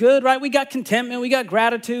 Life is good, right? We got contentment. We got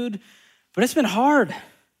gratitude. But it's been hard.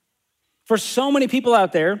 For so many people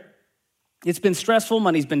out there, it's been stressful.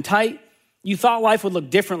 Money's been tight. You thought life would look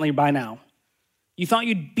differently by now. You thought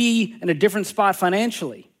you'd be in a different spot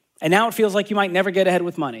financially. And now it feels like you might never get ahead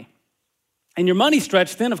with money. And your money's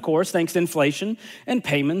stretched thin, of course, thanks to inflation and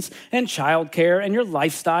payments and childcare and your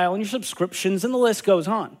lifestyle and your subscriptions, and the list goes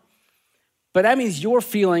on. But that means you're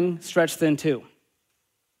feeling stretched thin too.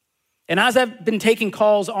 And as I've been taking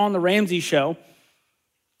calls on the Ramsey Show,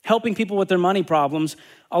 helping people with their money problems,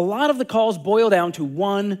 a lot of the calls boil down to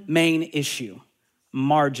one main issue: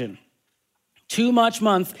 margin. Too much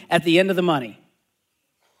month at the end of the money.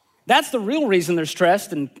 That's the real reason they're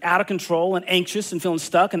stressed and out of control and anxious and feeling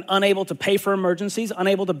stuck and unable to pay for emergencies,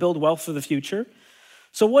 unable to build wealth for the future.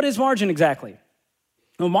 So what is margin exactly?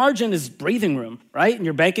 Well, margin is breathing room, right? In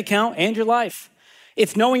your bank account and your life.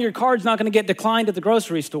 It's knowing your card's not going to get declined at the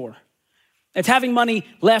grocery store. It's having money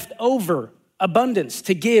left over, abundance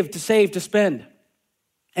to give, to save, to spend.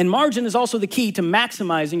 And margin is also the key to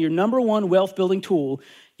maximizing your number one wealth building tool,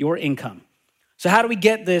 your income. So how do we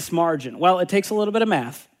get this margin? Well, it takes a little bit of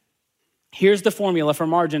math. Here's the formula for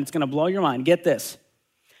margin. It's going to blow your mind. Get this.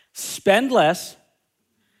 Spend less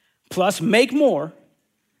plus make more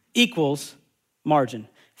equals margin.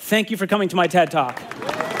 Thank you for coming to my TED Talk.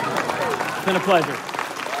 It's been a pleasure.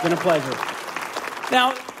 It's been a pleasure.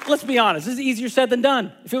 Now, let's be honest. This is easier said than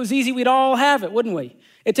done. If it was easy, we'd all have it, wouldn't we?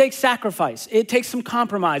 It takes sacrifice. It takes some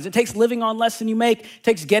compromise. It takes living on less than you make. It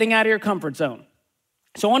takes getting out of your comfort zone.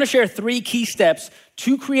 So I want to share 3 key steps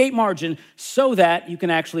to create margin so that you can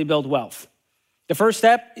actually build wealth. The first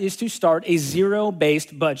step is to start a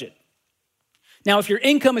zero-based budget. Now, if your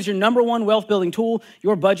income is your number one wealth building tool,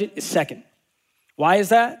 your budget is second. Why is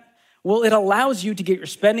that? Well, it allows you to get your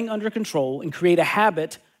spending under control and create a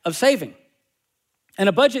habit of saving. And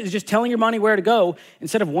a budget is just telling your money where to go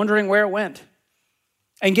instead of wondering where it went.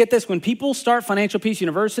 And get this, when people start Financial Peace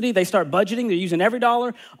University, they start budgeting, they're using every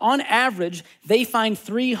dollar. On average, they find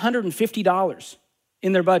 $350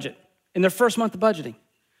 in their budget, in their first month of budgeting.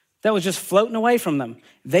 That was just floating away from them.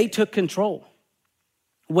 They took control.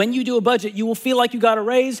 When you do a budget, you will feel like you got a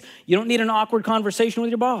raise. You don't need an awkward conversation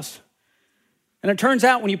with your boss. And it turns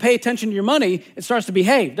out when you pay attention to your money, it starts to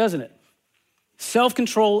behave, doesn't it?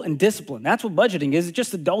 Self-control and discipline. That's what budgeting is. It's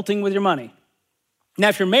just adulting with your money. Now,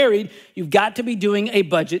 if you're married, you've got to be doing a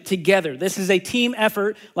budget together. This is a team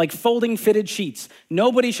effort like folding fitted sheets.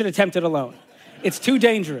 Nobody should attempt it alone. It's too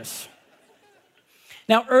dangerous.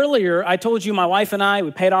 Now, earlier, I told you my wife and I,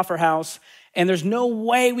 we paid off our house, and there's no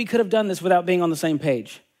way we could have done this without being on the same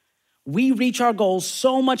page. We reach our goals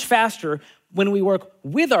so much faster when we work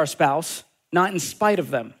with our spouse, not in spite of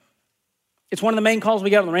them. It's one of the main calls we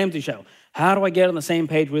get on the Ramsey Show. How do I get on the same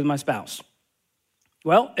page with my spouse?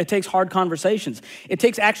 Well, it takes hard conversations. It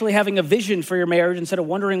takes actually having a vision for your marriage instead of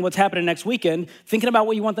wondering what's happening next weekend, thinking about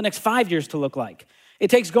what you want the next 5 years to look like. It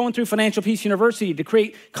takes going through Financial Peace University to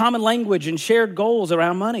create common language and shared goals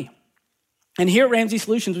around money. And here at Ramsey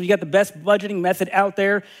Solutions, we got the best budgeting method out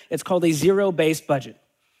there. It's called a zero-based budget.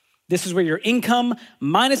 This is where your income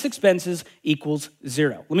minus expenses equals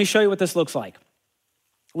zero. Let me show you what this looks like.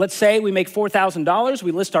 Let's say we make $4,000.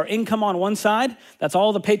 We list our income on one side. That's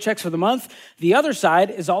all the paychecks for the month. The other side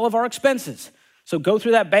is all of our expenses. So go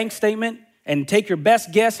through that bank statement and take your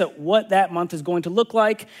best guess at what that month is going to look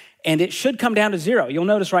like, and it should come down to zero. You'll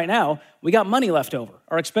notice right now, we got money left over.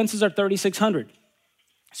 Our expenses are $3,600.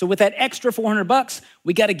 So with that extra $400,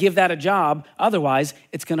 we got to give that a job. Otherwise,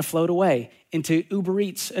 it's going to float away into Uber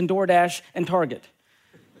Eats and DoorDash and Target.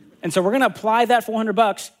 And so we're going to apply that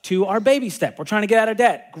 $400 to our baby step. We're trying to get out of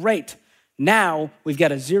debt. Great. Now we've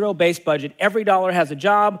got a zero-based budget. Every dollar has a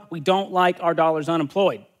job. We don't like our dollars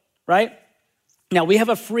unemployed, right? Now, we have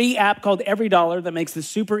a free app called Every Dollar that makes this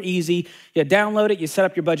super easy. You download it, you set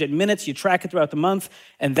up your budget in minutes, you track it throughout the month,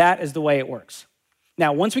 and that is the way it works.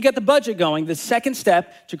 Now, once we get the budget going, the second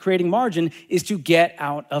step to creating margin is to get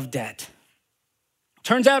out of debt.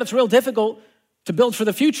 Turns out it's real difficult to build for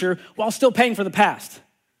the future while still paying for the past.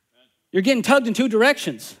 You're getting tugged in two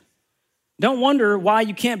directions. Don't wonder why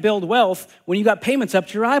you can't build wealth when you got payments up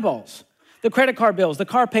to your eyeballs. The credit card bills, the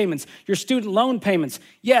car payments, your student loan payments.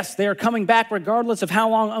 Yes, they are coming back regardless of how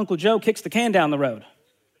long Uncle Joe kicks the can down the road.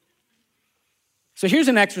 So here's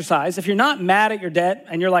an exercise. If you're not mad at your debt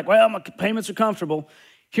and you're like, well, my payments are comfortable,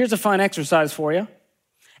 here's a fun exercise for you.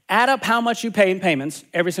 Add up how much you pay in payments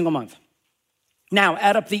every single month. Now,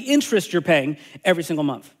 add up the interest you're paying every single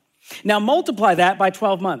month. Now, multiply that by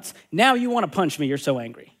 12 months. Now you want to punch me, you're so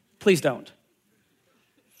angry. Please don't.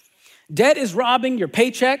 Debt is robbing your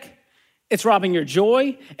paycheck, it's robbing your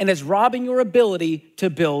joy, and it's robbing your ability to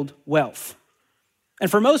build wealth.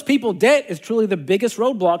 And for most people, debt is truly the biggest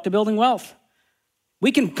roadblock to building wealth.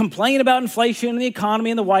 We can complain about inflation and the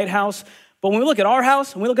economy in the White House, but when we look at our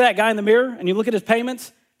house and we look at that guy in the mirror and you look at his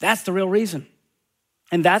payments, that's the real reason.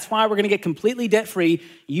 And that's why we're gonna get completely debt-free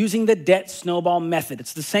using the debt snowball method.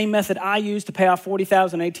 It's the same method I used to pay off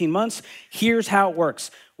 $40,000 in 18 months. Here's how it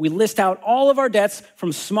works. We list out all of our debts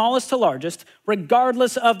from smallest to largest,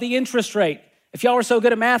 regardless of the interest rate. If y'all were so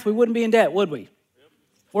good at math, we wouldn't be in debt, would we?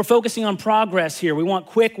 We're focusing on progress here. We want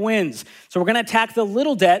quick wins. So we're gonna attack the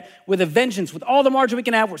little debt with a vengeance. With all the margin we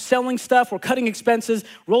can have, we're selling stuff, we're cutting expenses,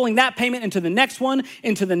 rolling that payment into the next one,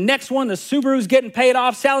 into the next one. The Subaru's getting paid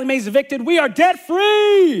off, Sally Mae's evicted. We are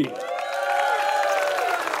debt-free.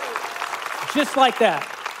 Just like that.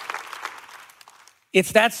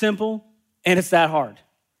 It's that simple and it's that hard.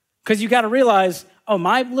 Because you gotta realize, oh,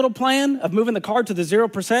 my little plan of moving the car to the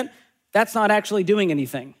 0%, that's not actually doing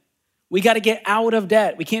anything. We got to get out of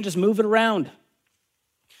debt. We can't just move it around.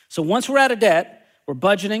 So once we're out of debt, we're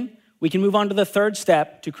budgeting, we can move on to the third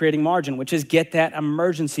step to creating margin, which is get that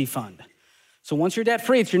emergency fund. So once you're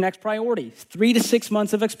debt-free, it's your next priority. 3 to 6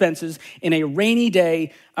 months of expenses in a rainy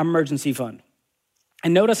day emergency fund.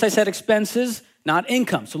 And notice I said expenses, not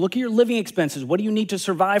income. So look at your living expenses. What do you need to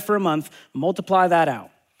survive for a month? Multiply that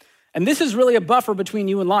out. And this is really a buffer between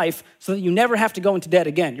you and life so that you never have to go into debt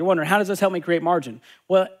again. You're wondering, how does this help me create margin?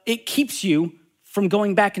 Well, it keeps you from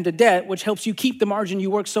going back into debt, which helps you keep the margin you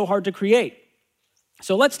work so hard to create.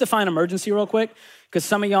 So let's define emergency real quick, because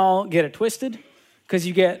some of y'all get it twisted, because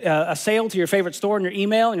you get a sale to your favorite store in your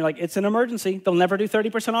email, and you're like, it's an emergency. They'll never do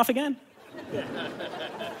 30% off again.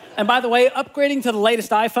 And by the way, upgrading to the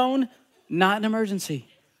latest iPhone, not an emergency.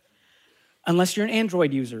 Unless you're an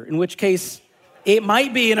Android user, in which case, it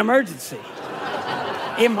might be an emergency.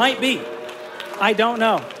 It might be. I don't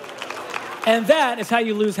know. And that is how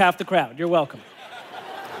you lose half the crowd. You're welcome.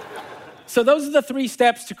 So those are the 3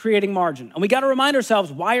 steps to creating margin. And we got to remind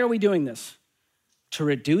ourselves, why are we doing this? To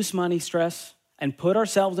reduce money stress and put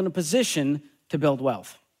ourselves in a position to build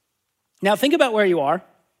wealth. Now think about where you are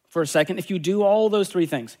for a second. If you do all those 3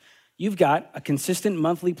 things, you've got a consistent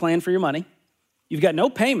monthly plan for your money. You've got no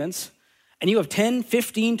payments. And you have $10,000,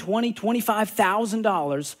 $15,000, $20,000,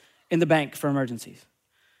 $25,000 in the bank for emergencies.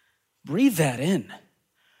 Breathe that in.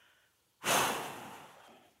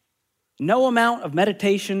 No amount of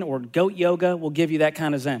meditation or goat yoga will give you that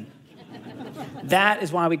kind of zen. That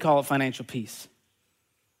is why we call it financial peace.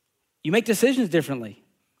 You make decisions differently.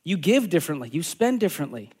 You give differently. You spend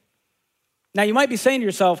differently. Now, you might be saying to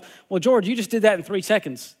yourself, well, George, you just did that in 3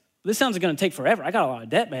 seconds. This sounds like it's going to take forever. I got a lot of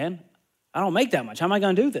debt, man. I don't make that much. How am I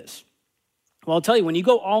going to do this? Well, I'll tell you, when you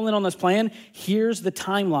go all in on this plan, here's the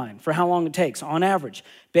timeline for how long it takes on average.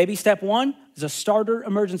 Baby step 1 is a starter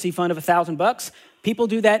emergency fund of $1,000. People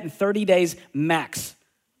do that in 30 days max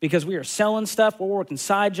because we are selling stuff, we're working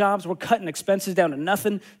side jobs, we're cutting expenses down to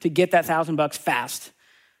nothing to get that $1,000 fast.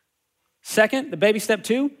 Second, the baby step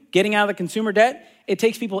 2, getting out of the consumer debt, it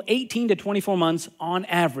takes people 18 to 24 months on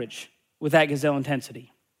average with that gazelle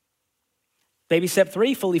intensity. Baby step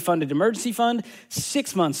 3, fully funded emergency fund,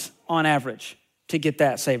 6 months on average to get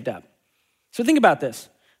that saved up. So think about this.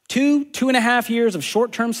 2.5 years of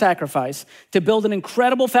short-term sacrifice to build an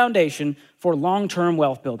incredible foundation for long-term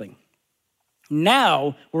wealth building.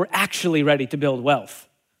 Now we're actually ready to build wealth.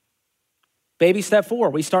 Baby step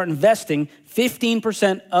 4, we start investing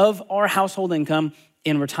 15% of our household income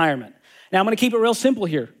in retirement. Now, I'm going to keep it real simple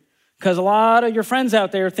here because a lot of your friends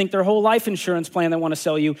out there think their whole life insurance plan they want to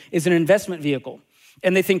sell you is an investment vehicle.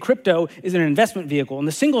 And they think crypto is an investment vehicle. And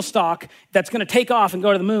the single stock that's going to take off and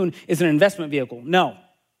go to the moon is an investment vehicle. No,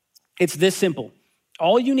 it's this simple.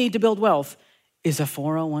 All you need to build wealth is a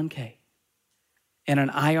 401k and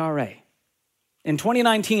an IRA. In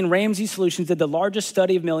 2019, Ramsey Solutions did the largest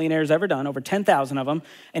study of millionaires ever done, over 10,000 of them.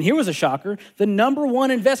 And here was a shocker. The number one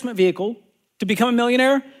investment vehicle to become a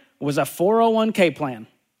millionaire was a 401k plan.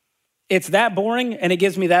 It's that boring, and it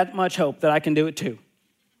gives me that much hope that I can do it too.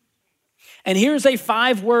 And here's a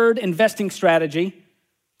 5-word investing strategy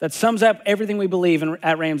that sums up everything we believe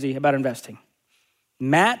at Ramsey about investing.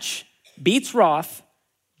 Match beats Roth,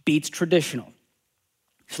 beats traditional.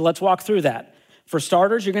 So let's walk through that. For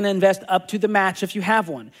starters, you're going to invest up to the match if you have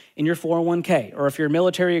one in your 401k. Or if you're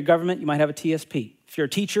military or government, you might have a TSP. If you're a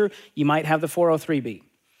teacher, you might have the 403b.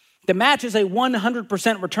 The match is a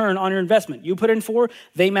 100% return on your investment. You put in 4,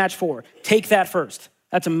 they match 4. Take that first.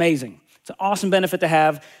 That's amazing. It's an awesome benefit to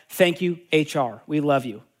have. Thank you, HR. We love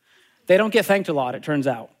you. They don't get thanked a lot, it turns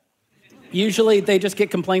out. Usually, they just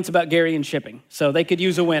get complaints about Gary and shipping, so they could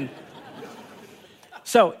use a win.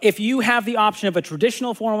 So if you have the option of a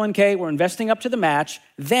traditional 401k, we're investing up to the match,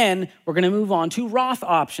 then we're going to move on to Roth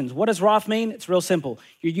options. What does Roth mean? It's real simple.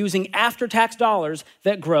 You're using after-tax dollars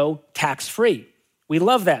that grow tax-free. We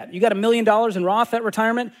love that. You got $1 million in Roth at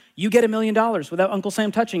retirement, you get $1 million without Uncle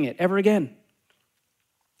Sam touching it ever again.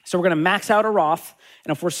 So we're going to max out a Roth,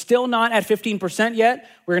 and if we're still not at 15% yet,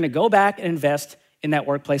 we're going to go back and invest in that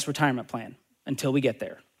workplace retirement plan until we get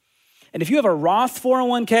there. And if you have a Roth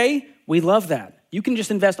 401k, we love that. You can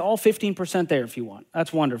just invest all 15% there if you want.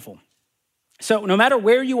 That's wonderful. So no matter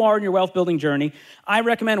where you are in your wealth building journey, I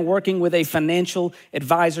recommend working with a financial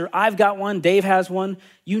advisor. I've got one, Dave has one.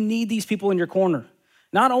 You need these people in your corner.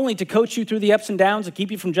 Not only to coach you through the ups and downs to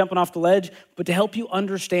keep you from jumping off the ledge, but to help you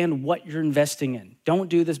understand what you're investing in. Don't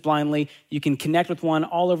do this blindly. You can connect with one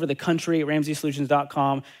all over the country at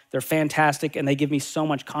RamseySolutions.com. They're fantastic, and they give me so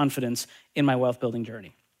much confidence in my wealth building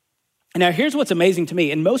journey. And now here's what's amazing to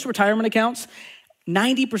me. In most retirement accounts,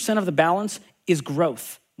 90% of the balance is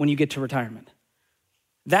growth when you get to retirement.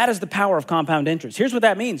 That is the power of compound interest. Here's what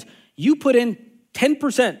that means. You put in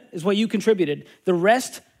 10% is what you contributed. The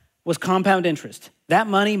rest was compound interest. That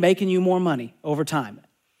money making you more money over time.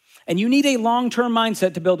 And you need a long-term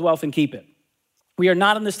mindset to build wealth and keep it. We are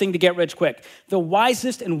not in this thing to get rich quick. The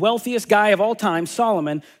wisest and wealthiest guy of all time,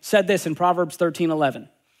 Solomon, said this in Proverbs 13:11.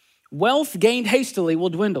 Wealth gained hastily will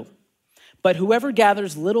dwindle, but whoever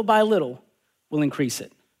gathers little by little will increase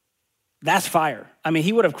it. That's fire. I mean,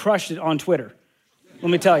 he would have crushed it on Twitter, let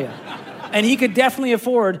me tell you. And he could definitely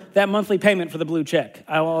afford that monthly payment for the blue check.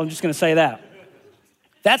 I'm just going to say that.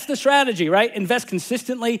 That's the strategy, right? Invest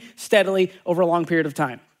consistently, steadily over a long period of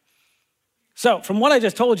time. So from what I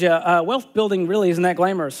just told you, wealth building really isn't that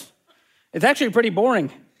glamorous. It's actually pretty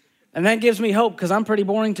boring. And that gives me hope because I'm pretty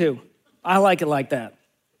boring too. I like it like that.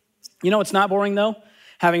 You know what's not boring though?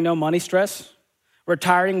 Having no money stress,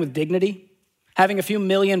 retiring with dignity, having a few $1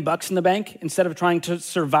 million in the bank instead of trying to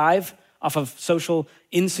survive off of social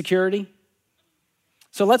insecurity.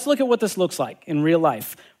 So let's look at what this looks like in real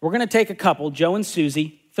life. We're gonna take a couple, Joe and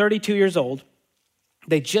Susie, 32 years old.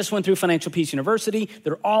 They just went through Financial Peace University.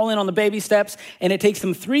 They're all in on the baby steps, and it takes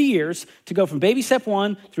them 3 years to go from baby step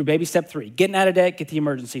 1 through baby step 3, getting out of debt, get the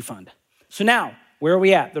emergency fund. So now, where are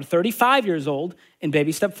we at? They're 35 years old in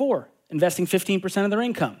baby step 4, investing 15% of their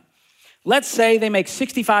income. Let's say they make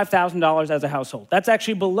 $65,000 as a household. That's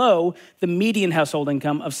actually below the median household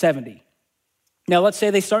income of 70. Now, let's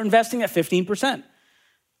say they start investing at 15%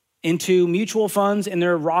 into mutual funds in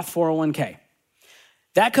their Roth 401k.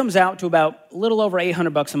 That comes out to about a little over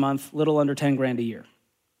 $800 a month, little under 10 grand a year.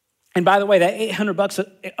 And by the way, that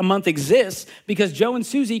 $800 a month exists because Joe and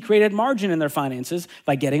Susie created margin in their finances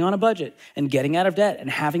by getting on a budget and getting out of debt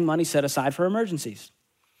and having money set aside for emergencies.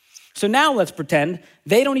 So now let's pretend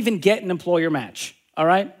they don't even get an employer match, all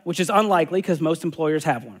right? Which is unlikely because most employers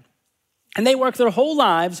have one. And they work their whole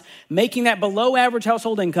lives making that below average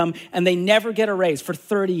household income and they never get a raise for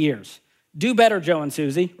 30 years. Do better, Joe and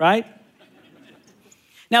Susie, right?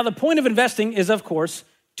 Now, the point of investing is, of course,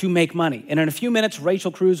 to make money. And in a few minutes, Rachel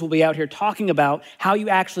Cruz will be out here talking about how you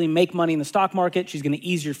actually make money in the stock market. She's going to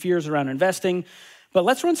ease your fears around investing. But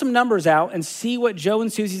let's run some numbers out and see what Joe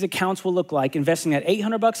and Susie's accounts will look like investing at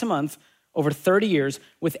 $800 a month over 30 years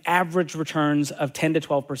with average returns of 10 to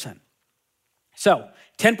 12%. So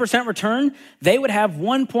 10% return, they would have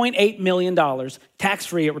 $1.8 million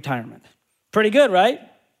tax-free at retirement. Pretty good, right?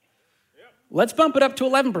 Let's bump it up to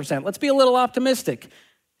 11%. Let's be a little optimistic.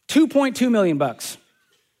 $2.2 million.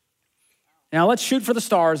 Now let's shoot for the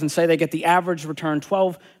stars and say they get the average return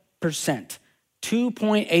 12%.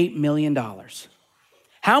 $2.8 million.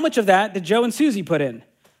 How much of that did Joe and Susie put in?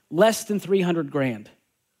 Less than $300,000.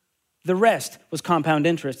 The rest was compound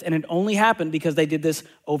interest, and it only happened because they did this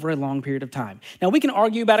over a long period of time. Now, we can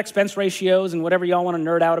argue about expense ratios and whatever y'all want to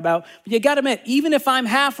nerd out about, but you got to admit, even if I'm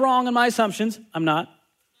half wrong on my assumptions, I'm not,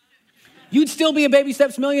 you'd still be a baby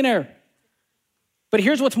steps millionaire. But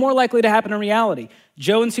here's what's more likely to happen in reality.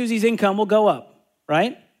 Joe and Susie's income will go up,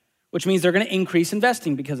 right? Which means they're going to increase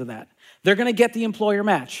investing because of that. They're going to get the employer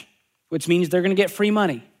match, which means they're going to get free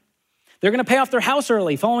money. They're going to pay off their house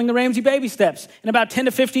early following the Ramsey baby steps in about 10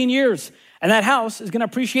 to 15 years. And that house is going to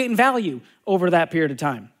appreciate in value over that period of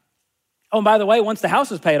time. Oh, and by the way, once the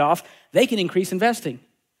house is paid off, they can increase investing,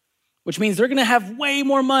 which means they're going to have way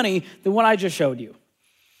more money than what I just showed you.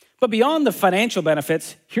 But beyond the financial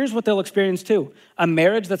benefits, here's what they'll experience too. A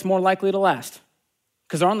marriage that's more likely to last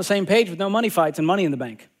because they're on the same page with no money fights and money in the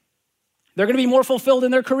bank. They're going to be more fulfilled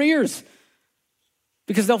in their careers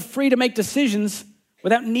because they're free to make decisions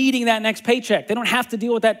without needing that next paycheck. They don't have to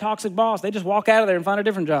deal with that toxic boss. They just walk out of there and find a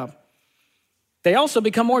different job. They also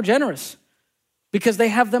become more generous because they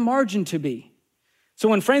have the margin to be. So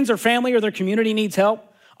when friends or family or their community needs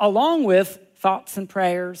help, along with thoughts and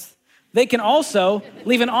prayers, they can also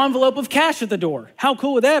leave an envelope of cash at the door. How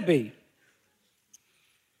cool would that be?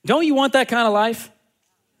 Don't you want that kind of life?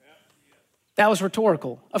 That was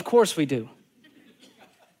rhetorical. Of course we do.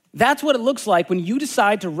 That's what it looks like when you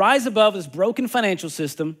decide to rise above this broken financial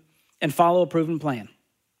system and follow a proven plan.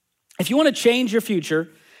 If you want to change your future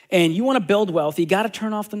and you want to build wealth, you got to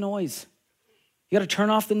turn off the noise. You got to turn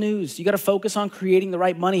off the news. You got to focus on creating the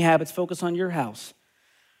right money habits, focus on your house.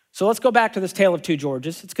 So let's go back to this tale of two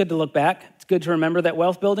Georges. It's good to look back. It's good to remember that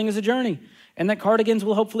wealth building is a journey and that cardigans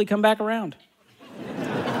will hopefully come back around.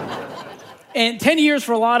 And 10 years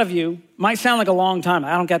for a lot of you might sound like a long time.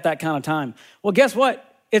 I don't get that kind of time. Well, guess what?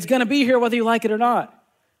 It's going to be here whether you like it or not.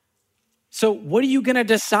 So what are you going to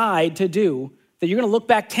decide to do that you're going to look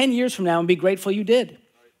back 10 years from now and be grateful you did?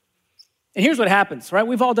 And here's what happens, right?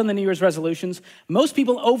 We've all done the New Year's resolutions. Most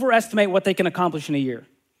people overestimate what they can accomplish in a year,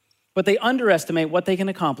 but they underestimate what they can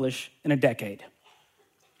accomplish in a decade.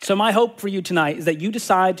 So my hope for you tonight is that you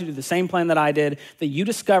decide to do the same plan that I did, that you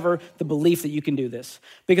discover the belief that you can do this.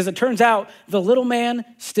 Because it turns out the little man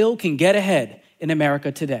still can get ahead in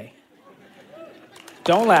America today.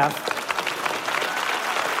 Don't laugh.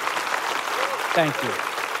 Thank you.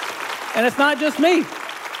 And it's not just me.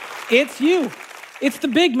 It's you. It's the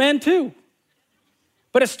big men too.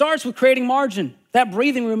 But it starts with creating margin, that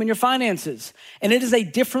breathing room in your finances. And it is a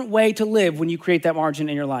different way to live when you create that margin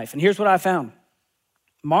in your life. And here's what I found.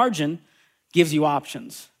 Margin gives you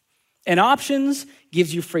options. And options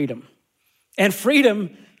gives you freedom. And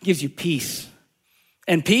freedom gives you peace.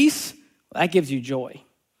 And peace, that gives you joy.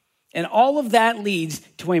 And all of that leads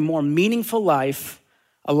to a more meaningful life,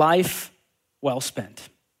 a life well spent.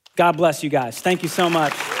 God bless you guys. Thank you so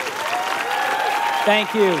much.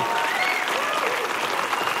 Thank you.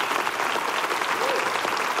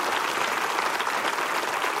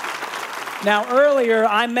 Now, earlier,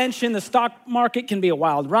 I mentioned the stock market can be a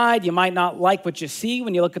wild ride. You might not like what you see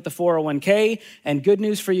when you look at the 401k. And good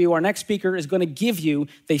news for you, our next speaker is going to give you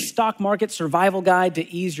the stock market survival guide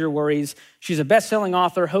to ease your worries. She's a best-selling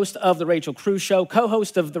author, host of The Rachel Cruz Show,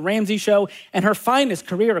 co-host of The Ramsey Show, and her finest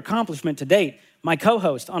career accomplishment to date, my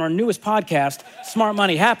co-host on our newest podcast, Smart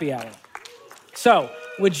Money Happy Hour. So,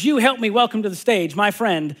 would you help me welcome to the stage my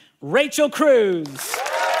friend, Rachel Cruz.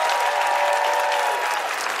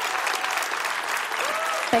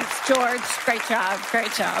 Thanks, George. Great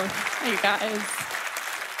job, you guys.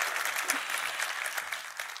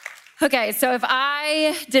 Okay, so if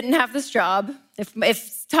I didn't have this job,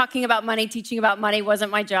 if talking about money, teaching about money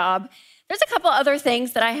wasn't my job, there's a couple other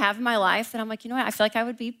things that I have in my life that I'm like, you know what, I feel like I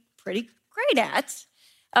would be pretty great at.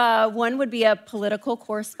 One would be a political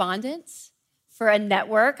correspondent for a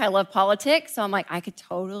network. I love politics, so I'm like, I could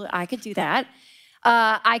do that.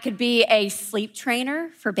 I could be a sleep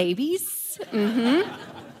trainer for babies.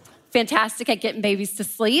 Fantastic at getting babies to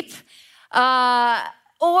sleep.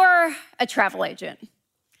 Or a travel agent.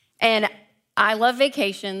 And I love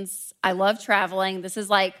vacations. I love traveling. This is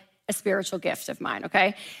like a spiritual gift of mine,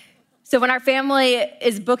 okay? So when our family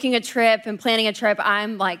is booking a trip and planning a trip, I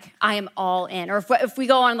am all in. Or if we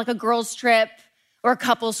go on like a girls' trip or a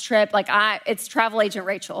couples trip, it's Travel Agent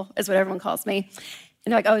Rachel is what everyone calls me.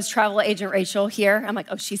 And they're like, oh, is Travel Agent Rachel here? I'm like,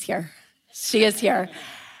 oh, she's here. She is here.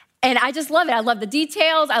 And I just love it. I love the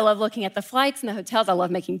details. I love looking at the flights and the hotels. I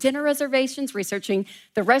love making dinner reservations, researching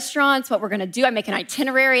the restaurants, what we're gonna do. I make an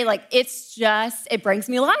itinerary. Like, it brings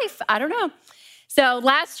me life. I don't know. So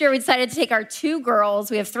last year we decided to take our 2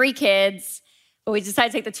 girls. We have 3 kids, but we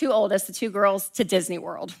decided to take the 2 oldest, the 2 girls, to Disney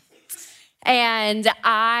World. And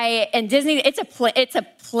Disney, it's a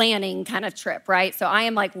planning kind of trip, right? So I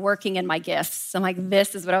am like working in my gifts. I'm like,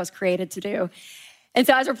 this is what I was created to do. And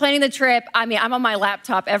so as we're planning the trip, I'm on my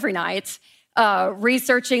laptop every night,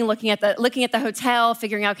 researching, looking at the hotel,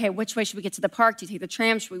 figuring out, okay, which way should we get to the park? Do you take the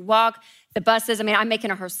tram? Should we walk? The buses? I'm making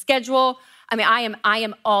her schedule. I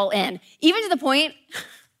am all in. Even to the point,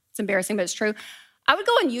 it's embarrassing, but it's true. I would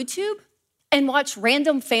go on YouTube and watch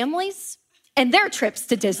random families and their trips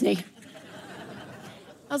to Disney.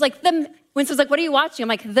 I was like, Winston was like, what are you watching? I'm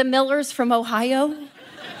like, The Millers from Ohio.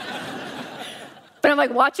 But I'm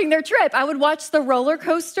like watching their trip. I would watch the roller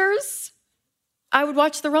coasters. I would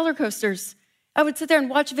sit there and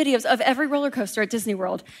watch videos of every roller coaster at Disney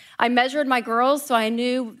World. I measured my girls so I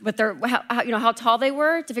knew how tall they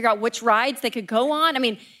were to figure out which rides they could go on.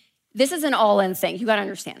 This is an all-in thing. You gotta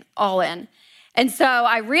understand, all in. And so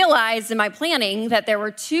I realized in my planning that there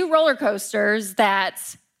were 2 roller coasters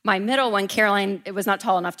that my middle one, Caroline, it was not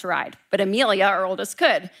tall enough to ride, but Amelia, our oldest,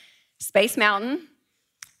 could. Space Mountain.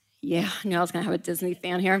 Yeah, I knew I was gonna have a Disney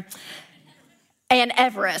fan here. And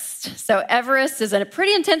Everest. So Everest is a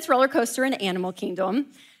pretty intense roller coaster in Animal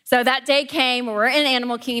Kingdom. So that day came, we're in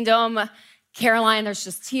Animal Kingdom. Caroline, there's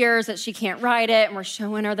just tears that she can't ride it, and we're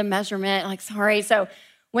showing her the measurement, like, sorry. So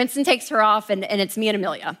Winston takes her off, and it's me and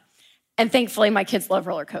Amelia. And thankfully, my kids love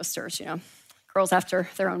roller coasters, girls after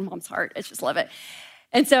their own mom's heart. I just love it.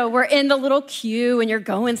 And so we're in the little queue, and you're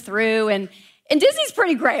going through, and Disney's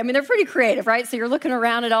pretty great. They're pretty creative, right? So you're looking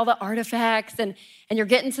around at all the artifacts, and you're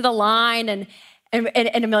getting to the line, and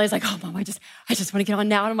Amelia's like, oh, Mom, I just want to get on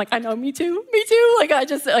now. And I'm like, I know, me too.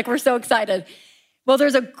 We're so excited. Well,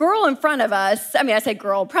 there's a girl in front of us. I say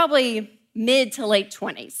girl, probably mid to late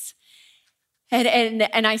 20s.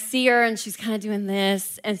 And I see her, and she's kind of doing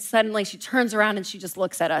this, and suddenly she turns around, and she just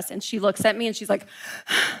looks at us, and she looks at me, and she's like,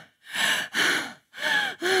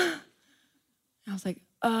 I was like,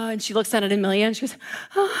 and she looks at Amelia, and she goes,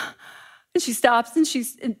 oh. And she stops, and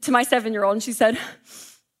she's to my 7-year-old, and she said,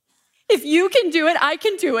 if you can do it, I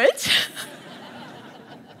can do it.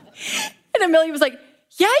 And Amelia was like,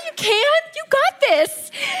 yeah, you can. You got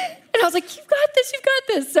this. And I was like, you've got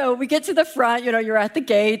this. So we get to the front, you're at the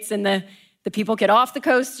gates, and the people get off the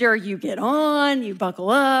coaster. You get on, you buckle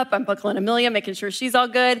up. I'm buckling Amelia, making sure she's all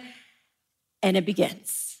good. And it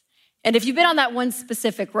begins. And if you've been on that one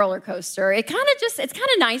specific roller coaster, it's kind of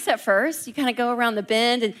nice at first. You kind of go around the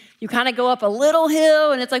bend, and you kind of go up a little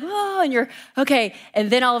hill, and it's like, oh, and you're, okay. And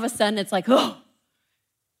then all of a sudden, it's like, oh,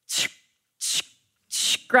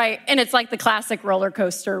 right? And it's like the classic roller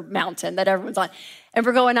coaster mountain that everyone's on. And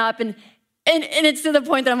we're going up, and it's to the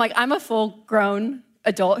point that I'm like, I'm a full-grown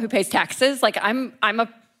adult who pays taxes. Like, I'm a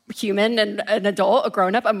human and an adult, a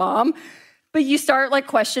grown-up, a mom. But you start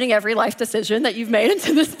questioning every life decision that you've made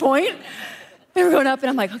until this point. And we're going up, and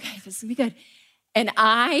I'm like, okay, this is gonna be good. And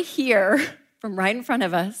I hear from right in front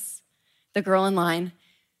of us, the girl in line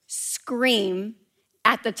scream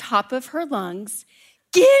at the top of her lungs,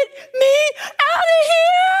 get me out of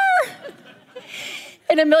here!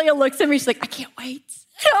 And Amelia looks at me, she's like, I can't wait.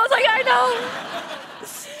 And I was like, I know.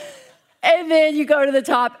 And then you go to the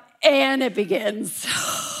top, and it begins.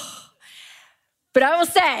 But I will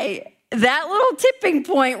say, that little tipping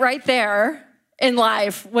point right there in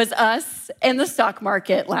life was us and the stock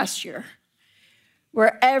market last year,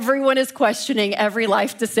 where everyone is questioning every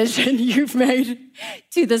life decision you've made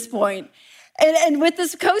to this point. And with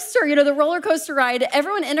this coaster, the roller coaster ride,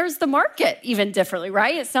 everyone enters the market even differently,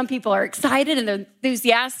 right? Some people are excited and they're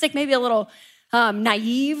enthusiastic, maybe a little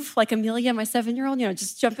naive, like Amelia, my 7-year-old,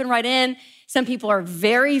 just jumping right in. Some people are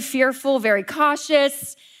very fearful, very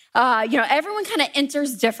cautious. Everyone kind of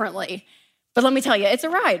enters differently. But let me tell you, it's a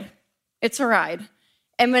ride. It's a ride.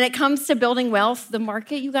 And when it comes to building wealth, the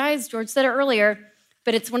market, you guys, George said it earlier,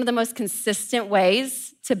 but it's one of the most consistent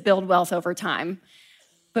ways to build wealth over time.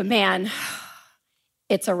 But man,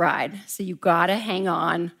 it's a ride. So you gotta hang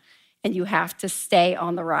on, and you have to stay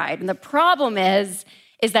on the ride. And the problem is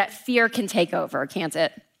that fear can take over, can't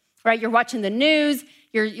it? Right? You're watching the news,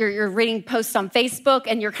 you're reading posts on Facebook,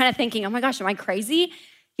 and you're kind of thinking, oh my gosh, am I crazy?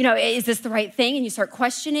 Is this the right thing? And you start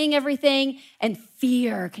questioning everything, and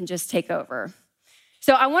fear can just take over.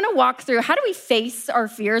 So I want to walk through, how do we face our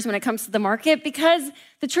fears when it comes to the market? Because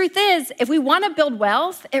the truth is, if we want to build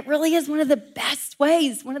wealth, it really is one of the best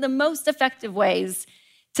ways, one of the most effective ways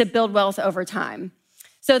to build wealth over time.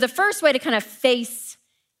 So the first way to kind of face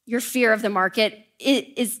your fear of the market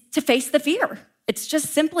is to face the fear. It's just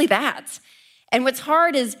simply that. And what's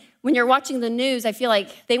hard is when you're watching the news, I feel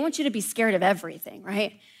like they want you to be scared of everything,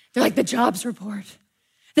 right? They're like the jobs report,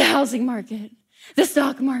 the housing market, the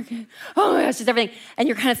stock market. Oh my gosh, it's everything. And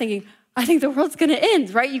you're kind of thinking, I think the world's gonna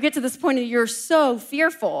end, right? You get to this point and you're so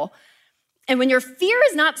fearful. And when your fear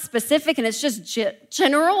is not specific and it's just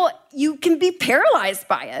general, you can be paralyzed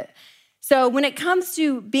by it. So when it comes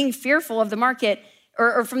to being fearful of the market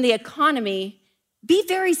or from the economy, be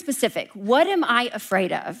very specific. What am I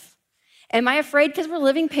afraid of? Am I afraid because we're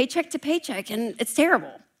living paycheck to paycheck and it's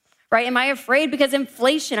terrible, right? Am I afraid because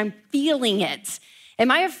inflation, I'm feeling it? Am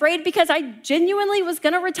I afraid because I genuinely was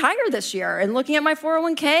gonna retire this year and looking at my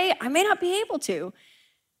 401k, I may not be able to?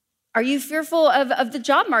 Are you fearful of the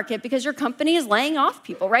job market because your company is laying off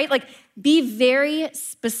people, right? Like, be very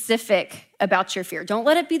specific about your fear. Don't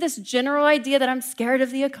let it be this general idea that I'm scared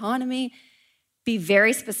of the economy. Be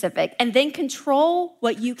very specific and then control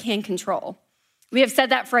what you can control. We have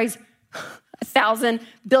said that phrase 1,000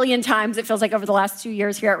 billion times, it feels like, over the last 2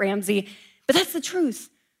 years here at Ramsey, but that's the truth.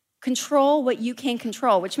 Control what you can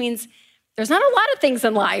control, which means there's not a lot of things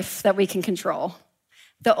in life that we can control.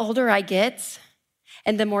 The older I get,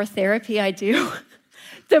 and the more therapy I do,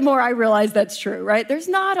 the more I realize that's true, right? There's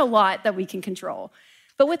not a lot that we can control.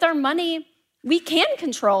 But with our money, we can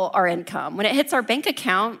control our income. When it hits our bank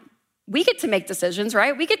account, we get to make decisions,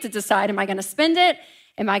 right? We get to decide, am I gonna spend it?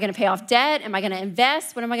 Am I gonna pay off debt? Am I gonna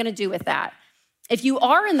invest? What am I gonna do with that? If you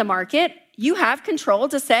are in the market, you have control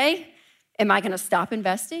to say, am I gonna stop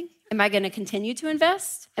investing? Am I gonna continue to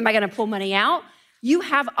invest? Am I gonna pull money out? You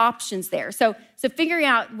have options there. So figuring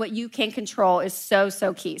out what you can control is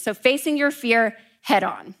so key. So facing your fear head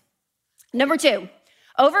on. Number 2,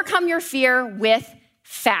 overcome your fear with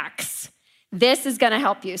facts. This is gonna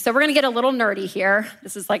help you. So we're gonna get a little nerdy here.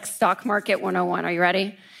 This is like stock market 101. Are you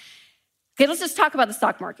ready? Okay, let's just talk about the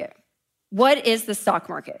stock market. What is the stock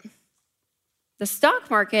market? The stock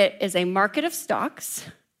market is a market of stocks,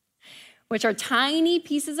 which are tiny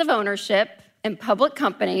pieces of ownership in public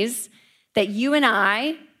companies that you and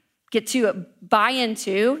I get to buy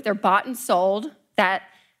into. They're bought and sold,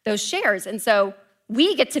 those shares. And so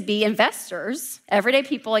we get to be investors. Everyday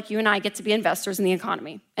people like you and I get to be investors in the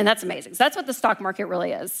economy. And that's amazing. So that's what the stock market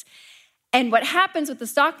really is. And what happens with the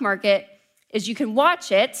stock market is you can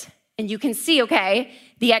watch it and you can see, okay,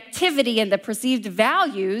 the activity and the perceived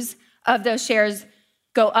values of those shares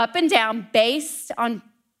go up and down based on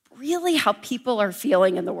really how people are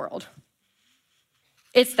feeling in the world.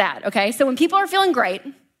 It's that, okay? So when people are feeling great,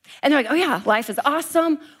 and they're like, oh yeah, life is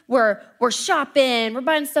awesome. We're shopping, we're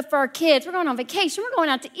buying stuff for our kids, we're going on vacation, we're going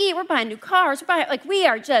out to eat, we're buying new cars, we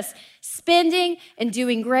are just spending and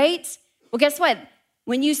doing great. Well, guess what?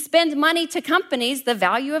 When you spend money to companies, the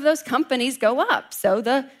value of those companies go up. So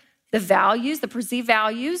the values, the perceived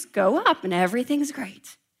values go up and everything's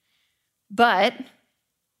great. But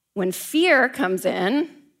when fear comes in,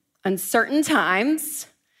 uncertain times,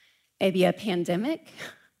 maybe a pandemic,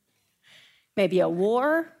 maybe a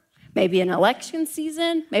war, maybe an election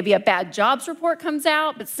season, maybe a bad jobs report comes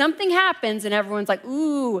out, but something happens and everyone's like,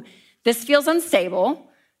 ooh, this feels unstable,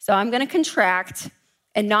 so I'm gonna contract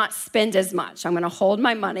and not spend as much. I'm gonna hold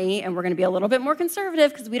my money and we're gonna be a little bit more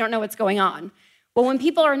conservative because we don't know what's going on. Well, when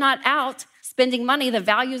people are not out spending money, the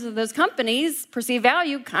values of those companies, perceived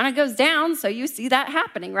value, kind of goes down, so you see that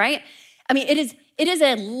happening, right? I mean, it is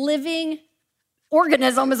a living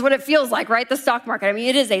organism is what it feels like, right? The stock market. I mean,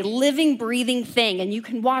 it is a living, breathing thing, and you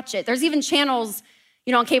can watch it. There's even channels,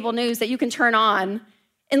 on cable news that you can turn on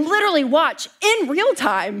and literally watch in real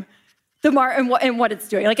time the market and what it's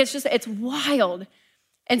doing. Like, it's wild.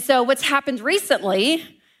 And so what's happened recently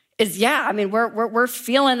is, we're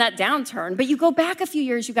feeling that downturn. But you go back a few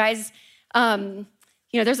years, you guys,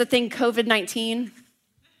 there's a thing, COVID-19.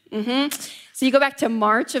 So you go back to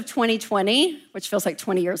March of 2020, which feels like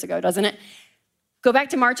 20 years ago, doesn't it? Go back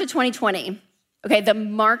to March of 2020. Okay, the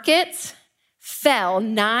market fell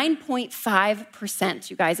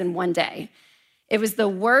 9.5%, you guys, in one day. It was the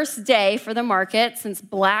worst day for the market since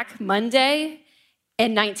Black Monday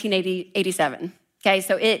in 1987. Okay,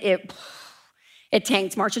 so it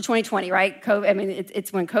tanked March of 2020, right?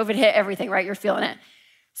 It's when COVID hit everything, right? You're feeling it.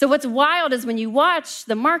 So what's wild is when you watch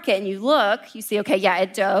the market and you look, you see, okay, yeah,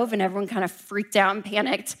 it dove and everyone kind of freaked out and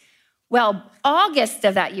panicked. Well, August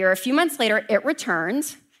of that year, a few months later, it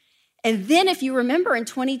returned. And then if you remember in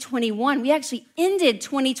 2021, we actually ended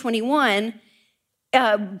 2021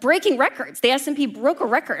 breaking records. The S&P broke a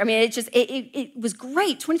record. I mean, it was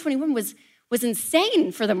great. 2021 was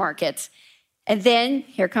insane for the markets. And then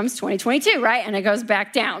here comes 2022, right? And it goes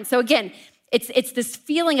back down. So again, It's this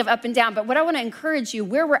feeling of up and down. But what I want to encourage you,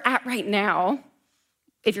 where we're at right now,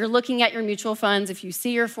 if you're looking at your mutual funds, if you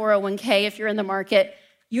see your 401k, if you're in the market,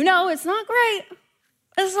 you know it's not great.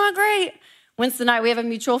 It's not great. Winston and I, we have a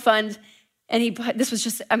mutual fund, and this was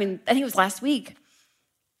just, I think it was last week.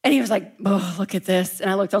 And he was like, oh, look at this. And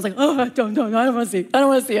I looked, I was like, oh, I don't want to see it. I don't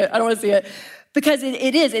want to see it. Because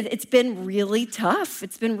it's been really tough.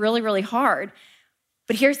 It's been really, really hard.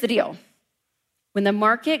 But here's the deal. When the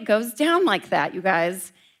market goes down like that, you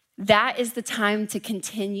guys, that is the time to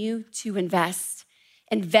continue to invest.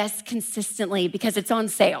 Invest consistently because it's on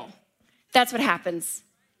sale. That's what happens.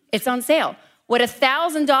 It's on sale. What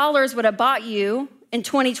 $1,000 would have bought you in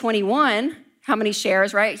 2021, how many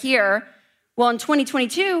shares right here? Well, in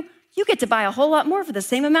 2022, you get to buy a whole lot more for the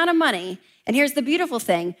same amount of money. And here's the beautiful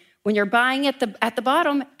thing. When you're buying at the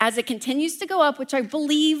bottom, as it continues to go up, which I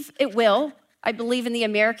believe it will, I believe in the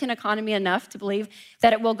American economy enough to believe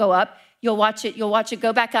that it will go up, you'll watch it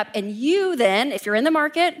go back up. And you then, if you're in the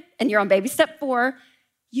market and you're on baby step 4,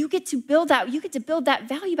 you get to build that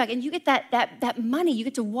value back, and you get that money. You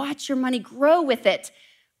get to watch your money grow with it.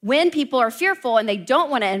 When people are fearful and they don't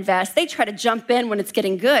want to invest, they try to jump in when it's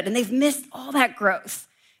getting good, and they've missed all that growth.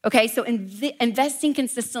 Okay, so investing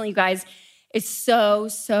consistently, you guys, is so,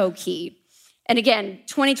 so key. And again,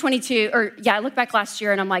 2022, I look back last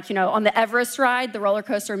year and I'm like, on the Everest ride, the roller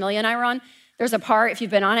coaster Amelia and I were on, there's a part, if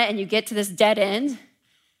you've been on it, and you get to this dead end,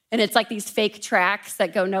 and it's like these fake tracks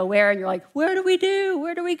that go nowhere, and you're like, where do we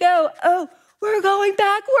go? Oh, we're going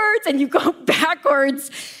backwards. And you go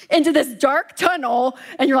backwards into this dark tunnel,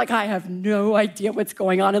 and you're like, I have no idea what's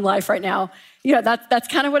going on in life right now. That's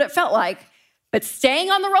kind of what it felt like. But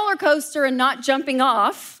staying on the roller coaster and not jumping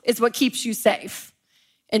off is what keeps you safe.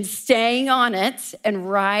 And staying on it and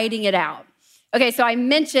riding it out. Okay, so I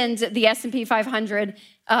mentioned the S&P 500,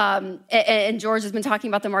 and George has been talking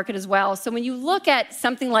about the market as well. So when you look at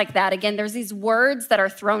something like that, again, there's these words that are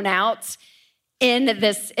thrown out in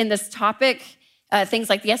this topic, things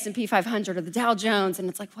like the S&P 500 or the Dow Jones, and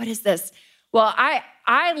it's like, what is this? Well,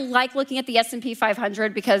 I like looking at the S&P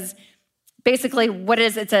 500 because basically what it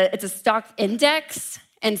is, it's a stock index,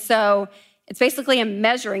 and so it's basically a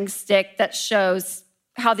measuring stick that shows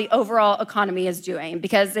how the overall economy is doing,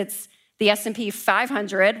 because it's the S&P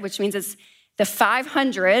 500, which means it's the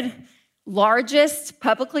 500 largest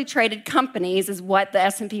publicly traded companies is what the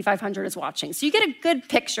S&P 500 is watching. So you get a good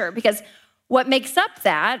picture, because what makes up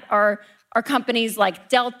that are companies like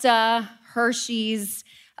Delta, Hershey's,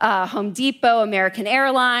 Home Depot, American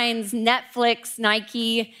Airlines, Netflix,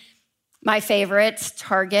 Nike, my favorite,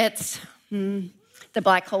 Target, the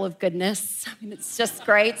black hole of goodness. It's just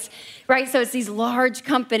great, right? So it's these large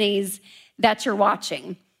companies that you're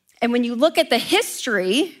watching. And when you look at the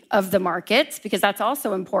history of the market, because that's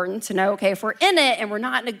also important to know, okay, if we're in it and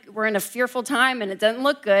we're in a fearful time and it doesn't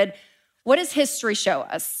look good, what does history show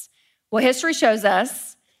us? Well, history shows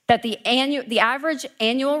us that the average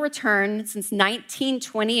annual return since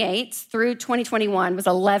 1928 through 2021 was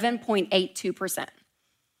 11.82%.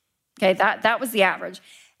 Okay, that was the average.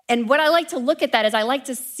 And what I like to look at that is I like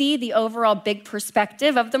to see the overall big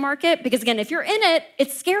perspective of the market, because again, if you're in it,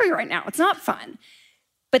 it's scary right now. It's not fun.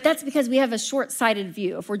 But that's because we have a short-sighted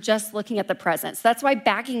view if we're just looking at the present. So that's why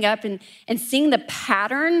backing up and seeing the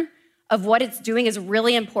pattern of what it's doing is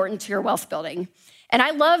really important to your wealth building. And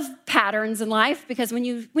I love patterns in life, because when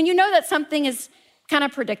you know that something is kind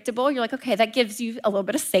of predictable, you're like, okay, that gives you a little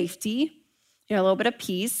bit of safety, a little bit of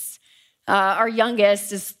peace. Our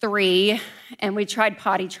youngest is 3, and we tried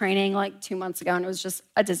potty training like 2 months ago, and it was just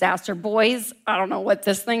a disaster. Boys, I don't know what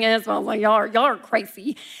this thing is, but I was like, y'all are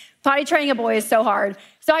crazy. Potty training a boy is so hard.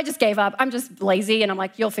 So I just gave up. I'm just lazy, and I'm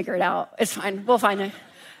like, you'll figure it out. It's fine. We'll find it.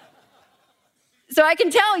 So I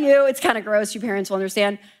can tell you, it's kind of gross. You parents will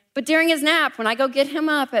understand. But during his nap, when I go get him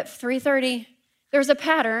up at 3:30, there's a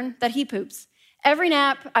pattern that he poops. Every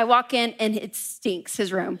nap, I walk in, and it stinks,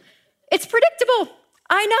 his room. It's predictable.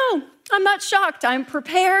 I know. I'm not shocked. I'm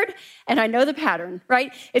prepared, and I know the pattern,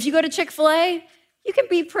 right? If you go to Chick-fil-A, you can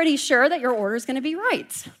be pretty sure that your order is going to be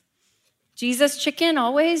right. Jesus chicken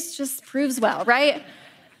always just proves well, right?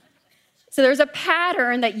 So there's a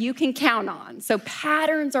pattern that you can count on. So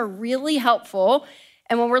patterns are really helpful.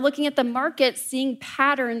 And when we're looking at the market, seeing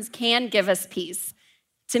patterns can give us peace.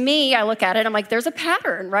 To me, I look at it, I'm like, there's a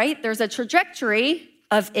pattern, right? There's a trajectory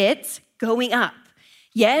of it going up.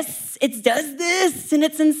 Yes, it does this, and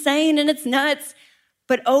it's insane, and it's nuts.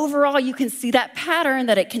 But overall, you can see that pattern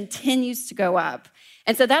that it continues to go up.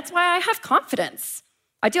 And so that's why I have confidence.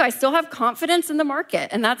 I do. I still have confidence in the market.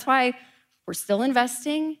 And that's why we're still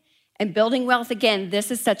investing and building wealth. Again,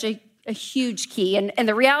 this is such a huge key. And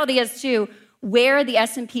the reality is, too, where the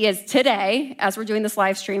S&P is today, as we're doing this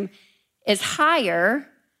live stream, is higher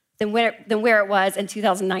than where it was in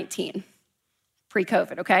 2019,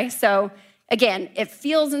 pre-COVID, okay? So again, it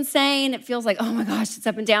feels insane. It feels like, oh my gosh, it's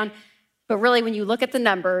up and down. But really, when you look at the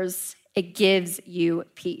numbers, it gives you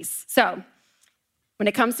peace. So when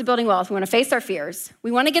it comes to building wealth, we want to face our fears.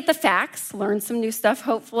 We want to get the facts, learn some new stuff,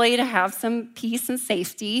 hopefully, to have some peace and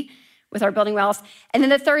safety with our building wealth. And then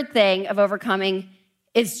the third thing of overcoming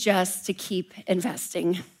is just to keep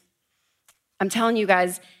investing. I'm telling you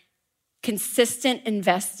guys, consistent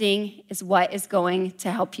investing is what is going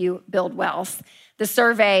to help you build wealth. The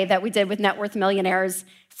survey that we did with Net Worth Millionaires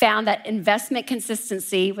found that investment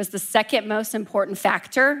consistency was the second most important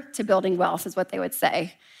factor to building wealth, is what they would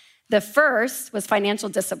say. The first was financial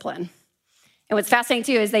discipline. And what's fascinating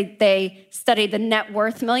too is they studied the net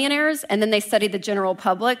worth millionaires, and then they studied the general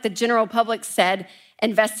public. The general public said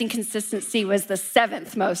investing consistency was the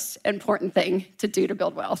seventh most important thing to do to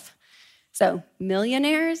build wealth. So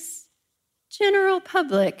millionaires, general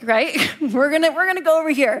public, right? We're gonna go over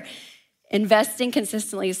here. Investing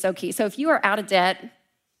consistently is so key. So if you are out of debt,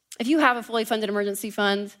 if you have a fully funded emergency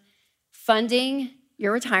fund, funding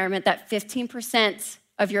your retirement, that 15%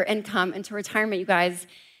 of your income into retirement, you guys,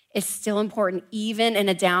 is still important, even in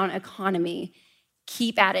a down economy.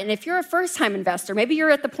 Keep at it. And if you're a first-time investor, maybe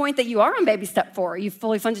you're at the point that you are on baby step 4, you've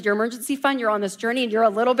fully funded your emergency fund, you're on this journey, and you're a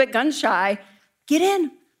little bit gun-shy, get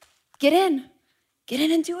in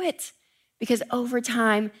and do it. Because over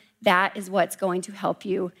time, that is what's going to help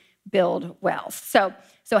you build wealth. So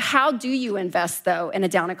how do you invest, though, in a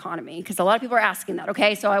down economy? Because a lot of people are asking that,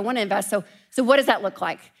 okay? So I want to invest. So what does that look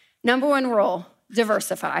like? Number one rule,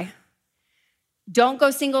 diversify. Don't go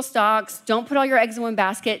single stocks. Don't put all your eggs in one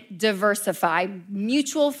basket. Diversify.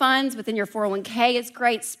 Mutual funds within your 401k is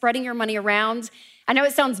great. Spreading your money around. I know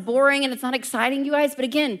it sounds boring and it's not exciting, you guys, but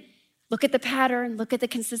again, look at the pattern, look at the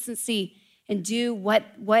consistency, and do what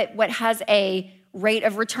has a rate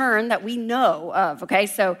of return that we know of, okay?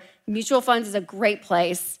 So mutual funds is a great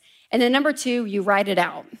place. And then number 2, you write it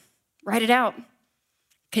out. Write it out.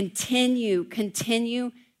 Continue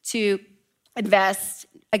to invest,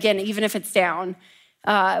 again, even if it's down.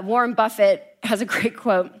 Warren Buffett has a great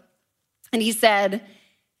quote, and he said,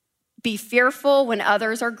 "Be fearful when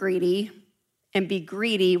others are greedy, and be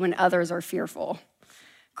greedy when others are fearful."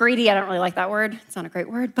 Greedy, I don't really like that word. It's not a great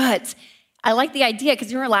word, but I like the idea,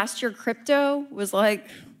 because you remember last year crypto was like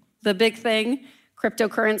the big thing,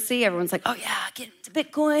 cryptocurrency. Everyone's like, oh yeah, get into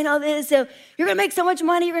Bitcoin, all this. So you're gonna make so much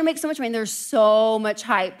money, And there's so much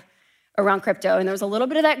hype around crypto. And there was a little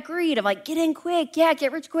bit of that greed of like, get in quick, yeah,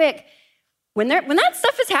 get rich quick. When that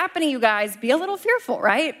stuff is happening, you guys, be a little fearful,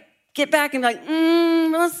 right? Get back and be like,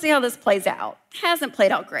 let's see how this plays out. Hasn't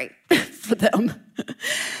played out great for them.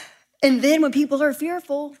 And then when people are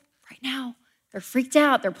fearful right now, they're freaked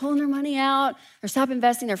out, they're pulling their money out, they're stopping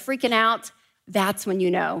investing, they're freaking out, that's when you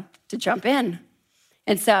know to jump in.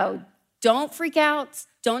 And so don't freak out,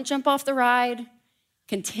 don't jump off the ride,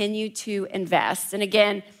 continue to invest. And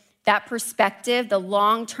again, that perspective, the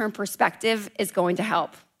long-term perspective, is going to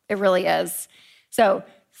help. It really is. So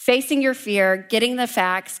facing your fear, getting the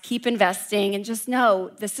facts, keep investing, and just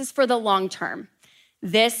know this is for the long term.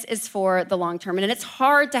 This is for the long term. And it's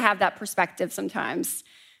hard to have that perspective sometimes.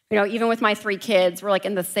 You know, even with my 3 kids, we're like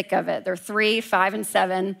in the thick of it. They're 3, 5, and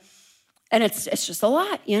 7. And it's just a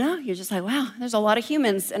lot, you know? You're just like, wow, there's a lot of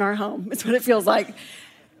humans in our home. It's what it feels like.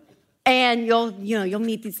 And you'll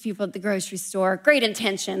meet these people at the grocery store, great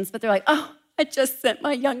intentions, but they're like, oh, I just sent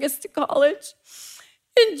my youngest to college.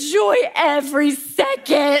 Enjoy every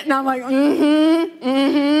second. And I'm like,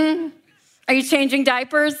 Are you changing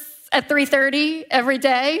diapers at 3:30 every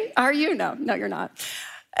day? Are you? No, you're not.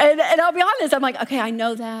 And I'll be honest, I'm like, okay, I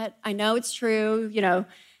know that. I know it's true. You know,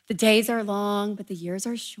 the days are long, but the years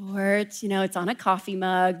are short. You know, it's on a coffee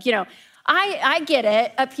mug. You know, I get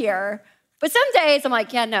it up here. But some days I'm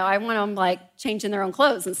like, yeah, no, I want them like changing their own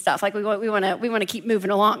clothes and stuff. Like we want to keep moving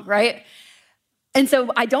along, right? And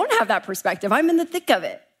so I don't have that perspective. I'm in the thick of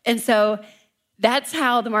it. And so that's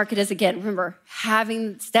how the market is again. Remember,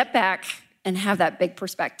 having step back and have that big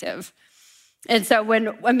perspective. And so when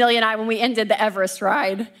Amelia and I, when we ended the Everest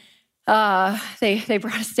ride, they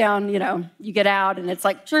brought us down, you know, you get out and it's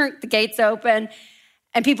like, the gates open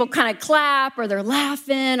and people kind of clap or they're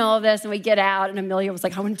laughing, all of this. And we get out and Amelia was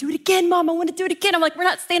like, I want to do it again, Mom. I want to do it again. I'm like, we're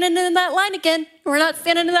not standing in that line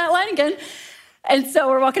again. And so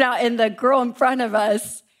we're walking out and the girl in front of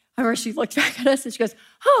us, I remember she looked back at us and she goes,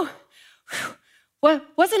 well,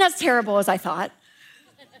 wasn't as terrible as I thought.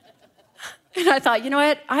 And I thought, you know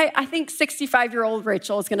what? I think 65-year-old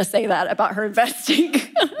Rachel is going to say that about her investing.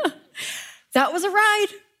 That was a ride.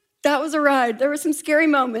 that was a ride. There were some scary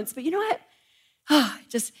moments, but you know what?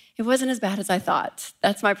 It wasn't as bad as I thought.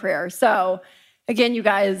 That's my prayer. So again, you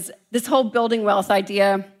guys, this whole building wealth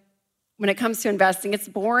idea, when it comes to investing, it's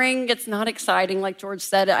boring. It's not exciting. Like George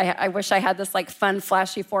said, I wish I had this like fun,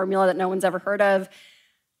 flashy formula that no one's ever heard of,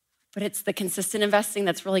 but it's the consistent investing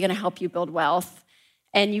that's really going to help you build wealth.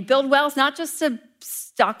 And you build wealth not just to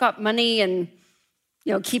stock up money and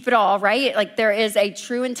keep it all, right? Like there is a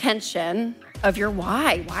true intention of your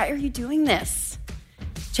why. Why are you doing this?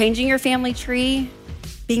 Changing your family tree,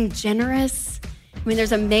 being generous. I mean,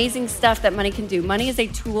 there's amazing stuff that money can do. Money is a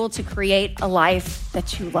tool to create a life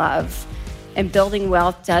that you love. And building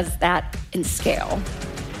wealth does that in scale.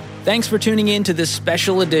 Thanks for tuning in to this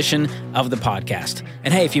special edition of the podcast.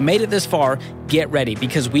 And hey, if you made it this far, get ready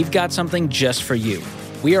because we've got something just for you.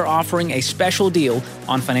 We are offering a special deal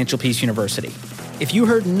on Financial Peace University. If you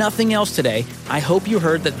heard nothing else today, I hope you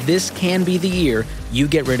heard that this can be the year you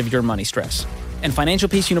get rid of your money stress. And Financial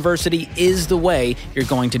Peace University is the way you're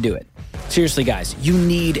going to do it. Seriously, guys, you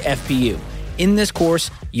need FPU. In this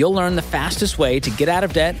course, you'll learn the fastest way to get out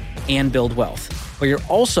of debt and build wealth. But you're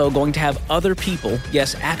also going to have other people,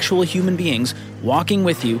 yes, actual human beings, walking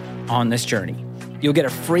with you on this journey. You'll get a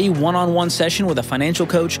free one-on-one session with a financial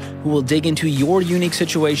coach who will dig into your unique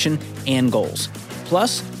situation and goals.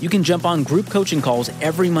 Plus, you can jump on group coaching calls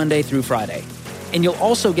every Monday through Friday. And you'll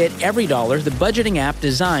also get EveryDollar, the budgeting app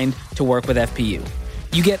designed to work with FPU.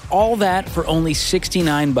 You get all that for only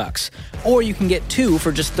 $69, or you can get 2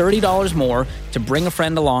 for just $30 more to bring a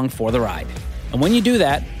friend along for the ride. And when you do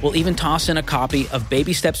that, we'll even toss in a copy of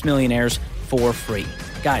Baby Steps Millionaires for free.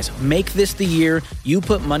 Guys, make this the year you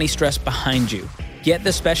put money stress behind you. Get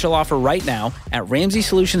this special offer right now at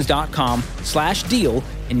RamseySolutions.com/deal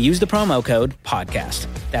and use the promo code podcast.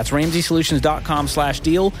 That's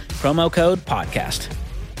RamseySolutions.com/deal, promo code podcast.